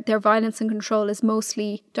 their violence and control is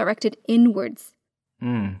mostly directed inwards.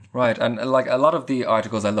 Right. And a lot of the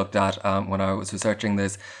articles I looked at when I was researching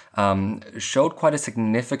this showed quite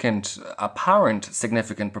a apparent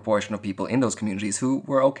significant proportion of people in those communities who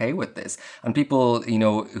were okay with this. And people,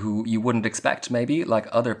 who you wouldn't expect maybe, like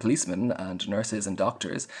other policemen and nurses and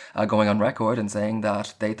doctors, going on record and saying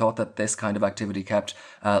that they thought that this kind of activity kept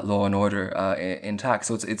law and order intact.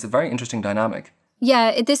 So it's a very interesting dynamic.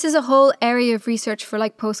 Yeah, this is a whole area of research for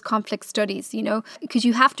post-conflict studies, because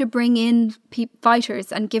you have to bring in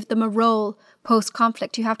fighters and give them a role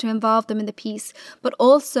post-conflict. You have to involve them in the peace. But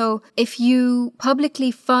also, if you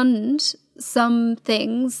publicly fund some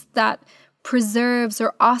things that preserves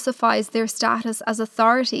or ossifies their status as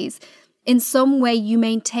authorities, in some way you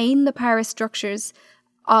maintain the power structures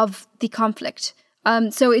of the conflict.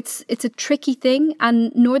 So it's a tricky thing,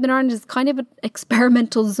 and Northern Ireland is kind of an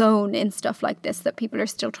experimental zone in stuff like this that people are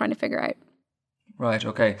still trying to figure out. Right,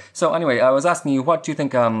 okay. So anyway, I was asking you, what do you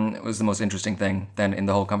think was the most interesting thing then in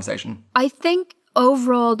the whole conversation? I think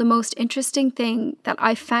overall the most interesting thing that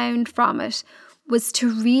I found from it was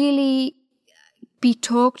to really be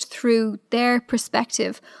talked through their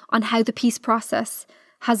perspective on how the peace process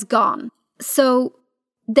has gone. So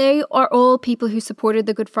they are all people who supported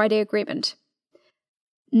the Good Friday Agreement.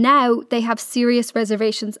 Now they have serious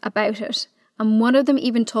reservations about it. And one of them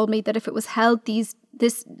even told me that if it was held these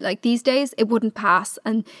days, it wouldn't pass.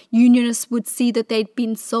 And unionists would see that they'd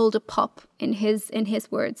been sold a pup, in his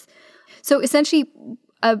words. So essentially,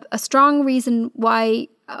 a strong reason why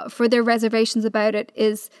for their reservations about it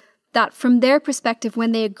is that from their perspective,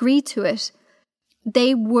 when they agreed to it,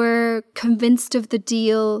 they were convinced of the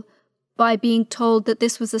deal by being told that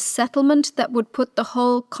this was a settlement that would put the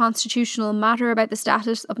whole constitutional matter about the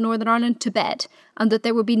status of Northern Ireland to bed, and that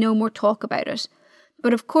there would be no more talk about it.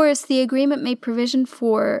 But of course, the agreement made provision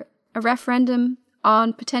for a referendum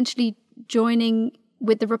on potentially joining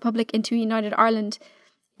with the Republic into United Ireland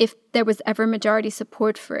if there was ever majority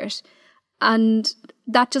support for it. And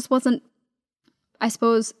that just wasn't, I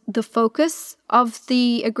suppose, the focus of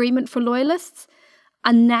the agreement for loyalists.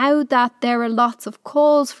 And now that there are lots of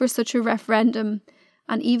calls for such a referendum,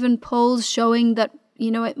 and even polls showing that,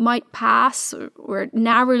 it might pass or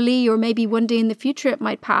narrowly, or maybe one day in the future it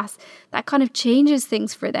might pass, that kind of changes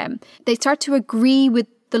things for them. They start to agree with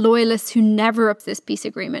the loyalists who never upped this peace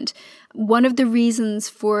agreement. One of the reasons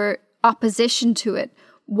for opposition to it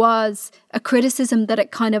was a criticism that it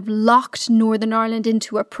kind of locked Northern Ireland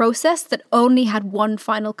into a process that only had one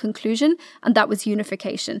final conclusion, and that was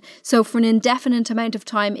unification. So for an indefinite amount of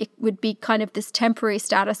time, it would be kind of this temporary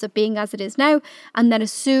status of being as it is now. And then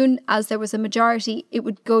as soon as there was a majority, it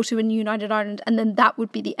would go to a united Ireland, and then that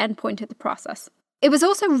would be the end point of the process. It was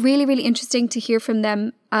also really, really interesting to hear from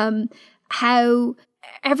them how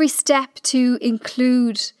every step to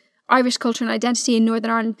include Irish culture and identity in Northern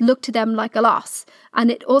Ireland looked to them like a loss. And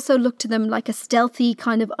it also looked to them like a stealthy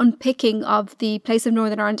kind of unpicking of the place of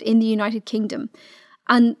Northern Ireland in the United Kingdom.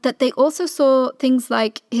 And that they also saw things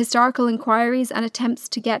like historical inquiries and attempts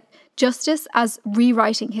to get justice as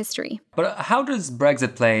rewriting history. But how does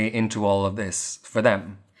Brexit play into all of this for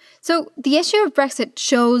them? So the issue of Brexit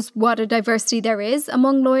shows what a diversity there is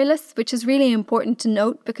among loyalists, which is really important to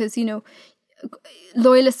note because, you know,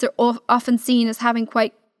 loyalists are often seen as having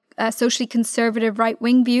quite socially conservative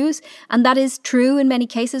right-wing views, and that is true in many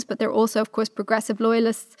cases, but they're also, of course, progressive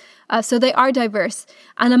loyalists, so they are diverse.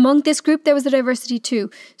 And among this group, there was a diversity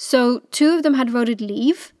too. So 2 of them had voted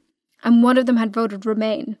Leave, and 1 of them had voted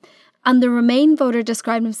Remain. And the Remain voter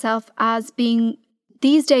described himself as being,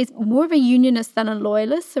 these days, more of a unionist than a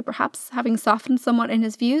loyalist, so perhaps having softened somewhat in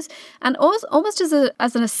his views. And almost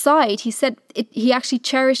as an aside, he said he actually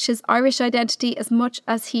cherished his Irish identity as much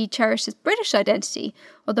as he cherished his British identity,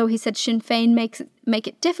 although he said Sinn Féin make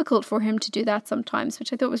it difficult for him to do that sometimes,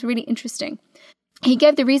 which I thought was really interesting. He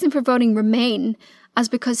gave the reason for voting Remain as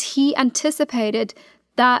because he anticipated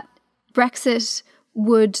that Brexit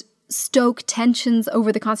would stoke tensions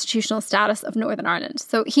over the constitutional status of Northern Ireland.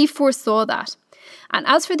 So he foresaw that. And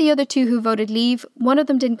as for the other 2 who voted Leave, one of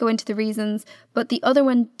them didn't go into the reasons, but the other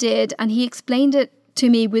one did, and he explained it to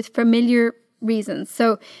me with familiar reasons.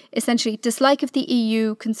 So essentially, dislike of the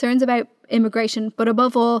EU, concerns about immigration, but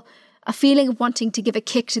above all, a feeling of wanting to give a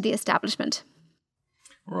kick to the establishment.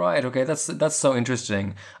 Right, okay, that's so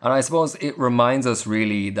interesting. And I suppose it reminds us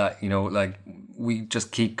really that, you know, like we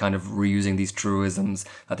just keep kind of reusing these truisms,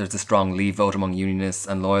 that there's a strong Leave vote among unionists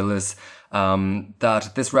and loyalists,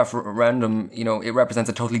 that this referendum, you know, it represents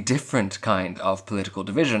a totally different kind of political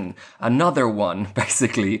division. Another one,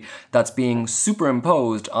 basically, that's being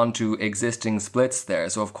superimposed onto existing splits there.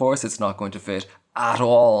 So, of course, it's not going to fit at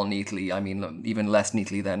all neatly. I mean, even less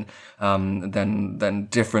neatly than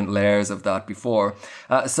different layers of that before.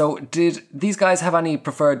 So did these guys have any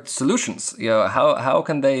preferred solutions? You know, how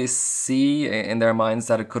can they see in their minds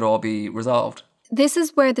that it could all be resolved? This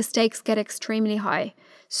is where the stakes get extremely high.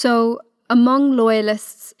 So among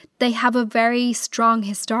loyalists, they have a very strong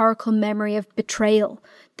historical memory of betrayal.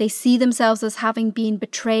 They see themselves as having been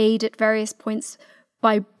betrayed at various points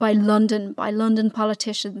by London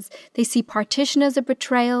politicians. They see partition as a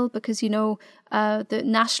betrayal because, you know, the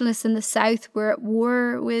nationalists in the south were at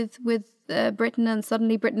war with Britain, and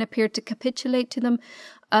suddenly Britain appeared to capitulate to them.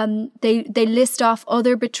 They list off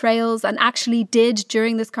other betrayals, and actually did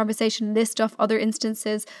during this conversation list off other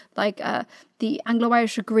instances like the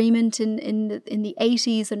Anglo-Irish Agreement in the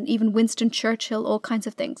 80s, and even Winston Churchill, all kinds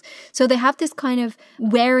of things. So they have this kind of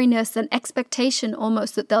wariness and expectation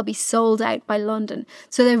almost that they'll be sold out by London.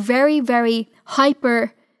 So they're very, very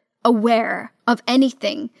hyper aware of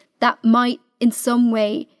anything that might in some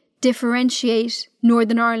way differentiate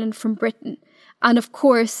Northern Ireland from Britain. And of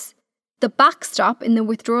course, the backstop in the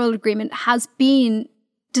withdrawal agreement has been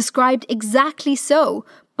described exactly so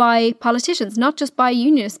by politicians, not just by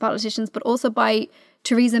unionist politicians, but also by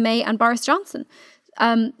Theresa May and Boris Johnson.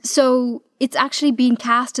 So it's actually been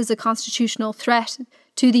cast as a constitutional threat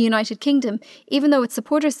to the United Kingdom, even though its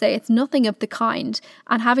supporters say it's nothing of the kind,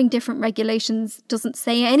 and having different regulations doesn't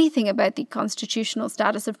say anything about the constitutional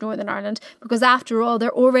status of Northern Ireland, because after all,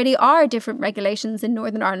 there already are different regulations in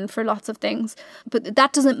Northern Ireland for lots of things. But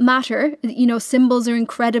that doesn't matter. You know, symbols are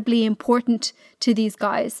incredibly important to these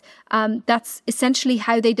guys. That's essentially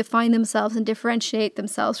how they define themselves and differentiate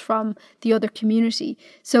themselves from the other community.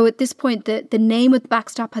 So at this point, the name of the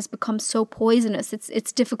backstop has become so poisonous,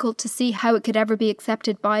 it's difficult to see how it could ever be accepted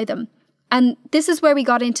by them. And this is where we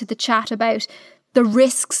got into the chat about the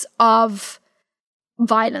risks of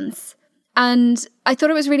violence. And I thought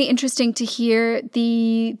it was really interesting to hear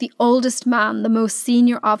the oldest man, the most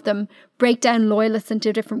senior of them, break down loyalists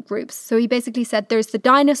into different groups. So he basically said there's the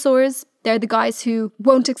dinosaurs. They're the guys who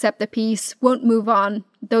won't accept the peace, won't move on.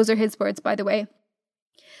 Those are his words, by the way.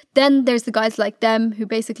 Then there's the guys like them who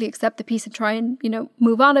basically accept the peace and try and, you know,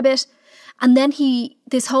 move on a bit. And then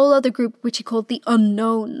this whole other group, which he called the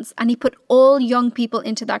unknowns, and he put all young people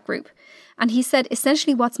into that group. And he said,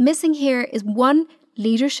 essentially what's missing here is 1,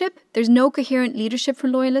 leadership. There's no coherent leadership for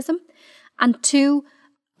loyalism. And 2,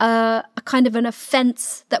 a kind of an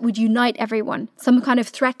offence that would unite everyone, some kind of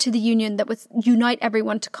threat to the union that would unite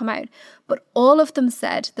everyone to come out. But all of them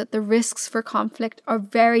said that the risks for conflict are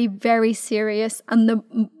very, very serious, and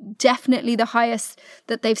definitely the highest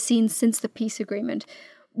that they've seen since the peace agreement.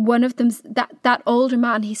 One of them, that older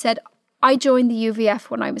man, he said, I joined the UVF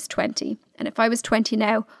when I was 20, and if I was 20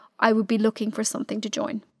 now, I would be looking for something to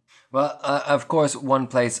join. Well, of course, one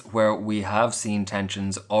place where we have seen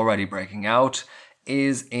tensions already breaking out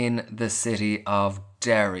is in the city of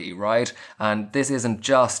Derry, right? And this isn't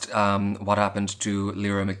just what happened to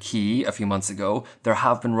Lyra McKee a few months ago. There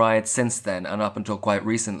have been riots since then and up until quite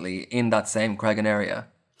recently in that same Creggan area.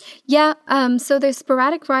 Yeah, so there's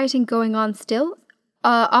sporadic rioting going on still,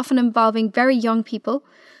 often involving very young people.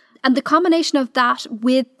 And the combination of that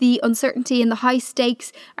with the uncertainty and the high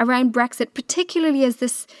stakes around Brexit, particularly as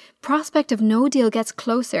this prospect of no deal gets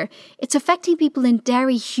closer, it's affecting people in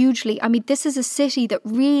Derry hugely. I mean, this is a city that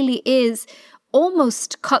really is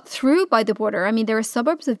almost cut through by the border. I mean, there are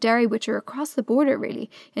suburbs of Derry which are across the border,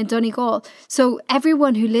 really, in Donegal. So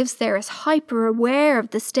everyone who lives there is hyper aware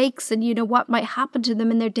of the stakes and, you know, what might happen to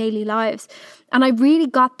them in their daily lives. And I really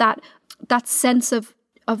got that sense of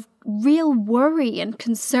real worry and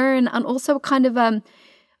concern, and also kind of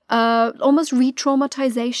almost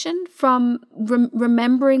re-traumatization from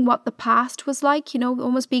remembering what the past was like, you know,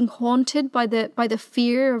 almost being haunted by the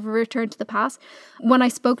fear of a return to the past. When I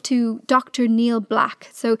spoke to Dr. Neil Black,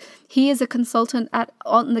 so he is a consultant at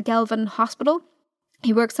Alton the Gelvin Hospital.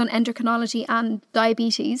 He works on endocrinology and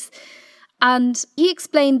diabetes. And he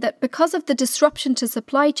explained that because of the disruption to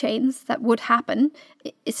supply chains that would happen,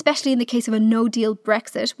 especially in the case of a no-deal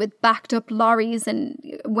Brexit with backed up lorries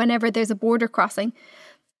and whenever there's a border crossing,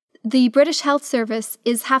 the British Health Service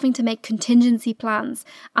is having to make contingency plans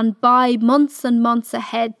and buy months and months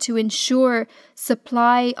ahead to ensure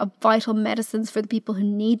supply of vital medicines for the people who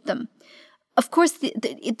need them. Of course,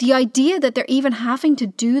 the idea that they're even having to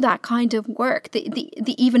do that kind of work,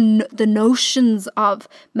 the notions of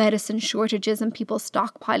medicine shortages and people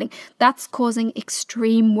stockpiling, that's causing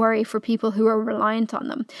extreme worry for people who are reliant on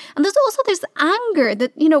them. And there's also this anger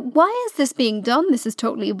that, you know, why is this being done? This is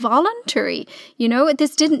totally voluntary. You know,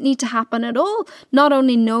 this didn't need to happen at all. Not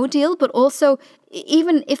only no deal, but also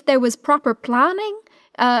even if there was proper planning,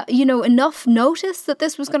 enough notice that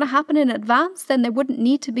this was going to happen in advance, then there wouldn't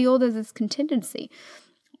need to be all of this contingency.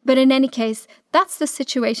 But in any case, that's the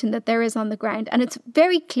situation that there is on the ground. And it's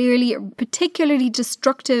very clearly a particularly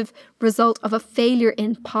destructive result of a failure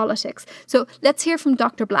in politics. So let's hear from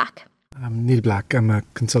Dr. Black. I'm Neil Black. I'm a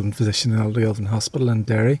consultant physician in Alton the Gelvin Hospital in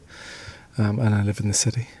Derry, and I live in the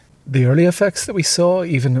city. The early effects that we saw,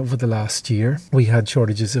 even over the last year, we had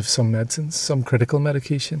shortages of some medicines, some critical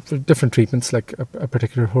medication for different treatments, like a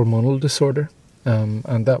particular hormonal disorder,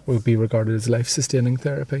 and that would be regarded as life-sustaining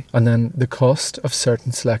therapy. And then the cost of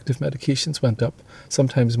certain selective medications went up,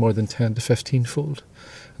 sometimes more than 10 to 15-fold.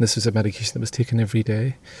 And this was a medication that was taken every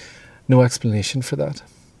day. No explanation for that.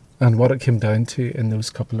 And what it came down to in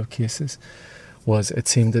those couple of cases was it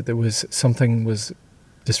seemed that there was something was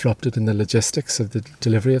disrupted in the logistics of the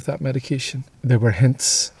delivery of that medication. There were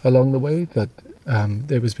hints along the way that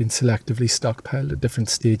there was being selectively stockpiled at different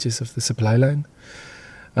stages of the supply line.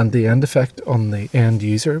 And the end effect on the end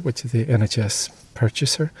user, which is the NHS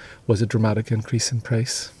purchaser, was a dramatic increase in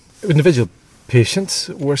price. Individual patients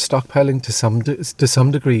were stockpiling to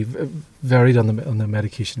some degree, varied on the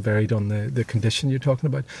medication, varied on the condition you're talking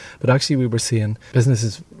about. But actually we were seeing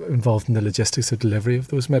businesses involved in the logistics of delivery of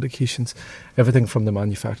those medications, everything from the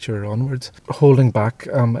manufacturer onwards, holding back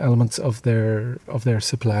elements of their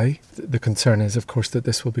supply. The concern is, of course, that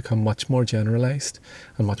this will become much more generalised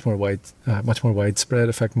and much more widespread,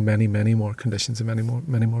 affecting many more conditions and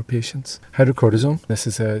many more patients. Hydrocortisone. This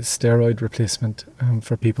is a steroid replacement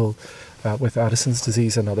for people with Addison's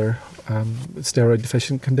disease and other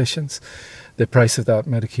steroid-deficient conditions. The price of that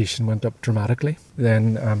medication went up dramatically.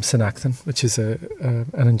 Then Synacthin, which is an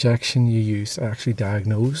injection you use to actually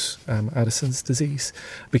diagnose Addison's disease,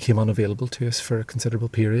 became unavailable to us for a considerable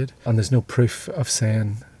period. And there's no proof of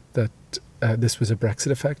saying that this was a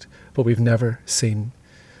Brexit effect, but we've never seen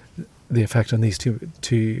the effect on these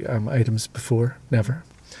two items before, never.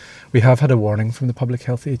 We have had a warning from the Public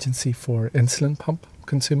Health Agency for insulin pump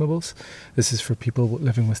consumables. This is for people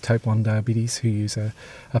living with type 1 diabetes who use a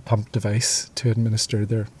pump device to administer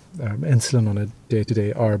their insulin on a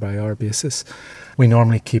day-to-day, hour-by-hour basis. We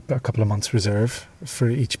normally keep a couple of months reserve for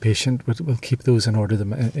each patient. We'll keep those and order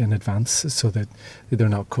them in advance so that they're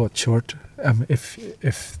not caught short.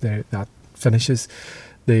 If that finishes,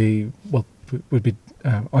 they would be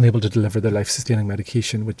unable to deliver the life-sustaining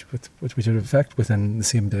medication, which would have effect within the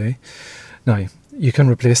same day. Now, You can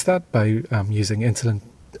replace that by using insulin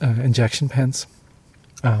injection pens,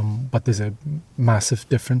 but there's a massive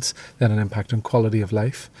difference then an impact on quality of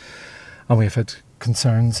life. And we've had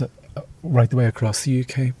concerns right the way across the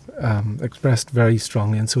UK, expressed very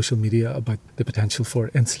strongly in social media about the potential for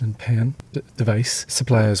insulin pen device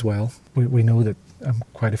supply as well. We know that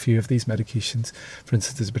quite a few of these medications, for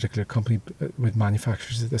instance, there's a particular company with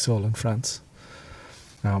manufacturers of this all in France.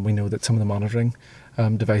 We know that some of the monitoring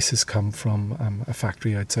devices come from a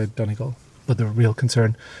factory outside Donegal. But the real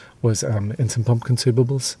concern was insulin pump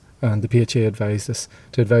consumables, and the PHA advised us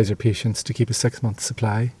to advise our patients to keep a 6-month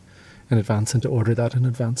supply in advance and to order that in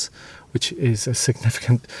advance, which is a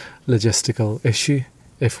significant logistical issue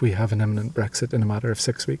if we have an imminent Brexit in a matter of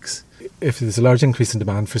 6 weeks. If there's a large increase in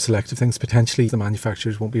demand for selective things, potentially the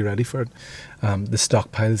manufacturers won't be ready for it. The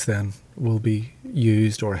stockpiles then will be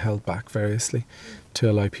used or held back variously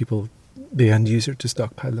to allow people, the end user, to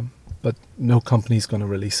stockpile them. But no company's going to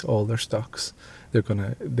release all their stocks.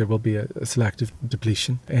 There will be a selective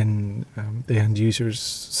depletion in the end user's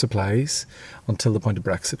supplies until the point of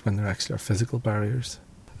Brexit, when there actually are physical barriers.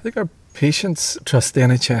 I think our patients trust the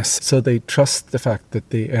NHS, so they trust the fact that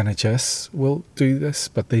the NHS will do this,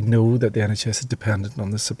 but they know that the NHS is dependent on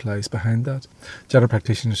the supplies behind that. General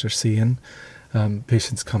practitioners are seeing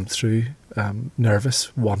patients come through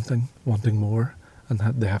nervous, wanting more, and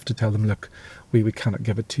they have to tell them, look, we cannot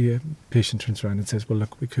give it to you. Patient turns around and says, well,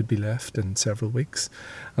 look, we could be left in several weeks,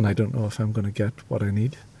 and I don't know if I'm going to get what I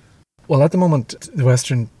need. Well, at the moment, the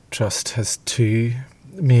Western Trust has 2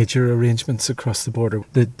 major arrangements across the border.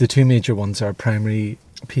 The 2 major ones are primary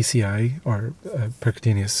PCI, or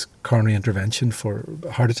percutaneous coronary intervention for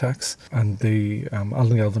heart attacks, and the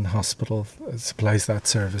Alton Hospital supplies that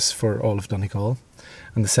service for all of Donegal.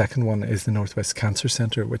 And the second one is the Northwest Cancer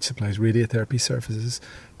Centre, which supplies radiotherapy services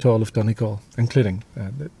to all of Donegal, including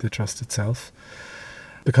the Trust itself.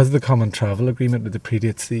 Because of the Common Travel Agreement that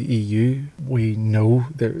predates the EU, we know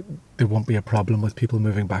there won't be a problem with people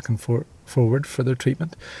moving back and forward for their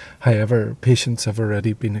treatment. However, patients have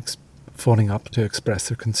already been phoning up to express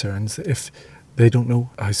their concerns if they don't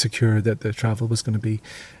know how secure that the travel was going to be,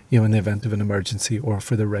 in the event of an emergency or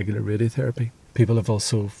for their regular radiotherapy. People have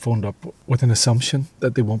also phoned up with an assumption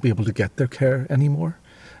that they won't be able to get their care anymore.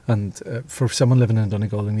 And for someone living in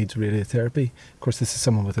Donegal who needs radiotherapy, of course, this is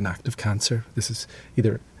someone with an active cancer. This is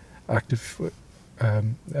either active,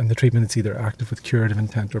 and the treatment is either active with curative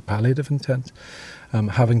intent or palliative intent.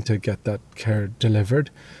 Having to get that care delivered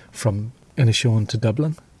from Inishowen to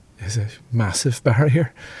Dublin is a massive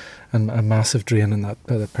barrier and a massive drain on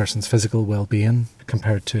that person's physical well-being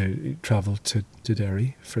compared to travel to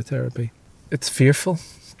Derry for therapy. It's fearful,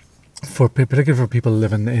 particularly for people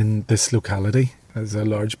living in this locality as a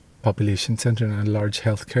large population centre and a large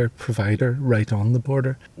healthcare provider right on the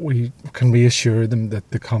border. We can reassure them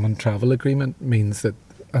that the Common Travel Agreement means that,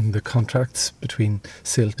 and the contracts between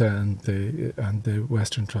CILTA and the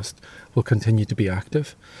Western Trust will continue to be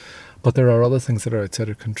active. But there are other things that are outside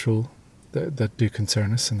our control that do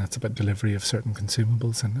concern us, and that's about delivery of certain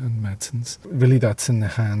consumables and medicines. Really, that's in the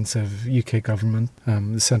hands of UK government,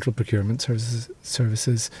 the central procurement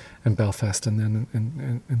services in Belfast and then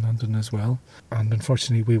in London as well. And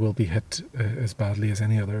unfortunately, we will be hit as badly as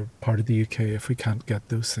any other part of the UK if we can't get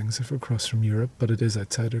those things if we're across from Europe, but it is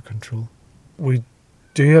outside our control. We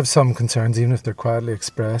do have some concerns, even if they're quietly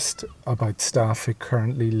expressed, about staff who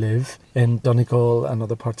currently live in Donegal and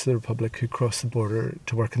other parts of the Republic who cross the border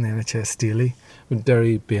to work in the NHS daily. With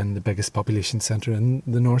Derry being the biggest population centre in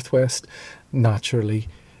the northwest, naturally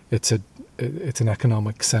it's an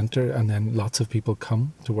economic centre, and then lots of people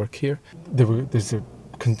come to work here. There's a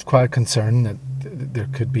quiet concern that there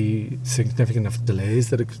could be significant enough delays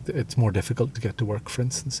that it's more difficult to get to work, for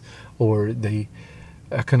instance, or the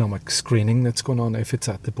economic screening that's going on, if it's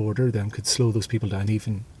at the border, then could slow those people down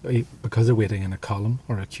even because they're waiting in a column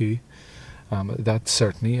or a queue. That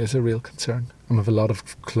certainly is a real concern. I have a lot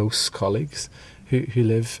of close colleagues who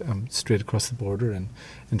live straight across the border in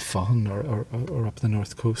Faughan or up the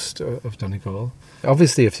north coast of Donegal.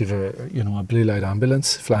 Obviously, if you've a blue light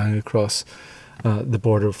ambulance flying across the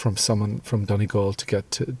border from someone from Donegal to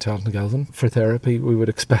get to Alton for therapy, we would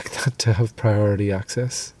expect that to have priority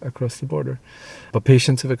access across the border. But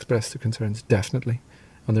patients have expressed their concerns, definitely,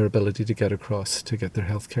 on their ability to get across to get their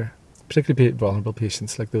health care, particularly vulnerable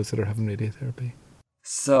patients like those that are having radiotherapy.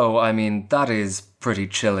 So, I mean, that is pretty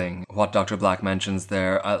chilling, what Dr. Black mentions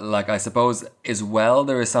there. I suppose, as well,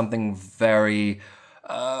 there is something very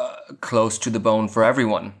close to the bone for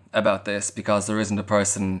everyone about this, because there isn't a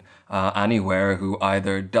person anywhere who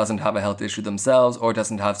either doesn't have a health issue themselves or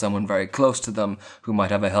doesn't have someone very close to them who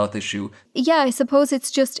might have a health issue. Yeah, I suppose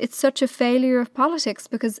it's such a failure of politics,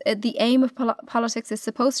 because the aim of politics is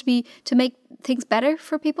supposed to be to make things better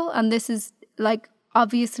for people, and this is like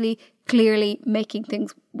obviously clearly making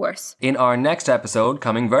things worse. In our next episode,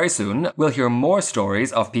 coming very soon, we'll hear more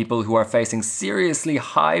stories of people who are facing seriously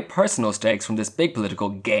high personal stakes from this big political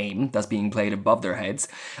game that's being played above their heads.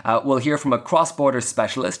 We'll hear from a cross-border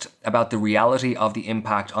specialist about the reality of the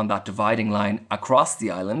impact on that dividing line across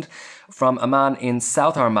the island, from a man in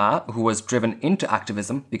South Armagh who was driven into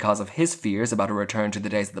activism because of his fears about a return to the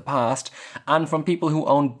days of the past, and from people who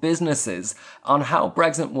own businesses on how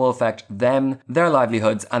Brexit will affect them, their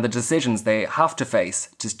livelihoods, and the decisions they have to face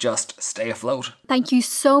to just stay afloat. Thank you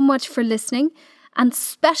so much for listening. And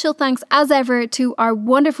special thanks as ever to our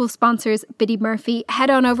wonderful sponsors, Biddy Murphy. Head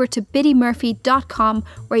on over to biddymurphy.com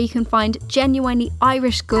where you can find genuinely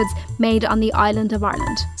Irish goods made on the island of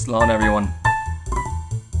Ireland. Slán everyone.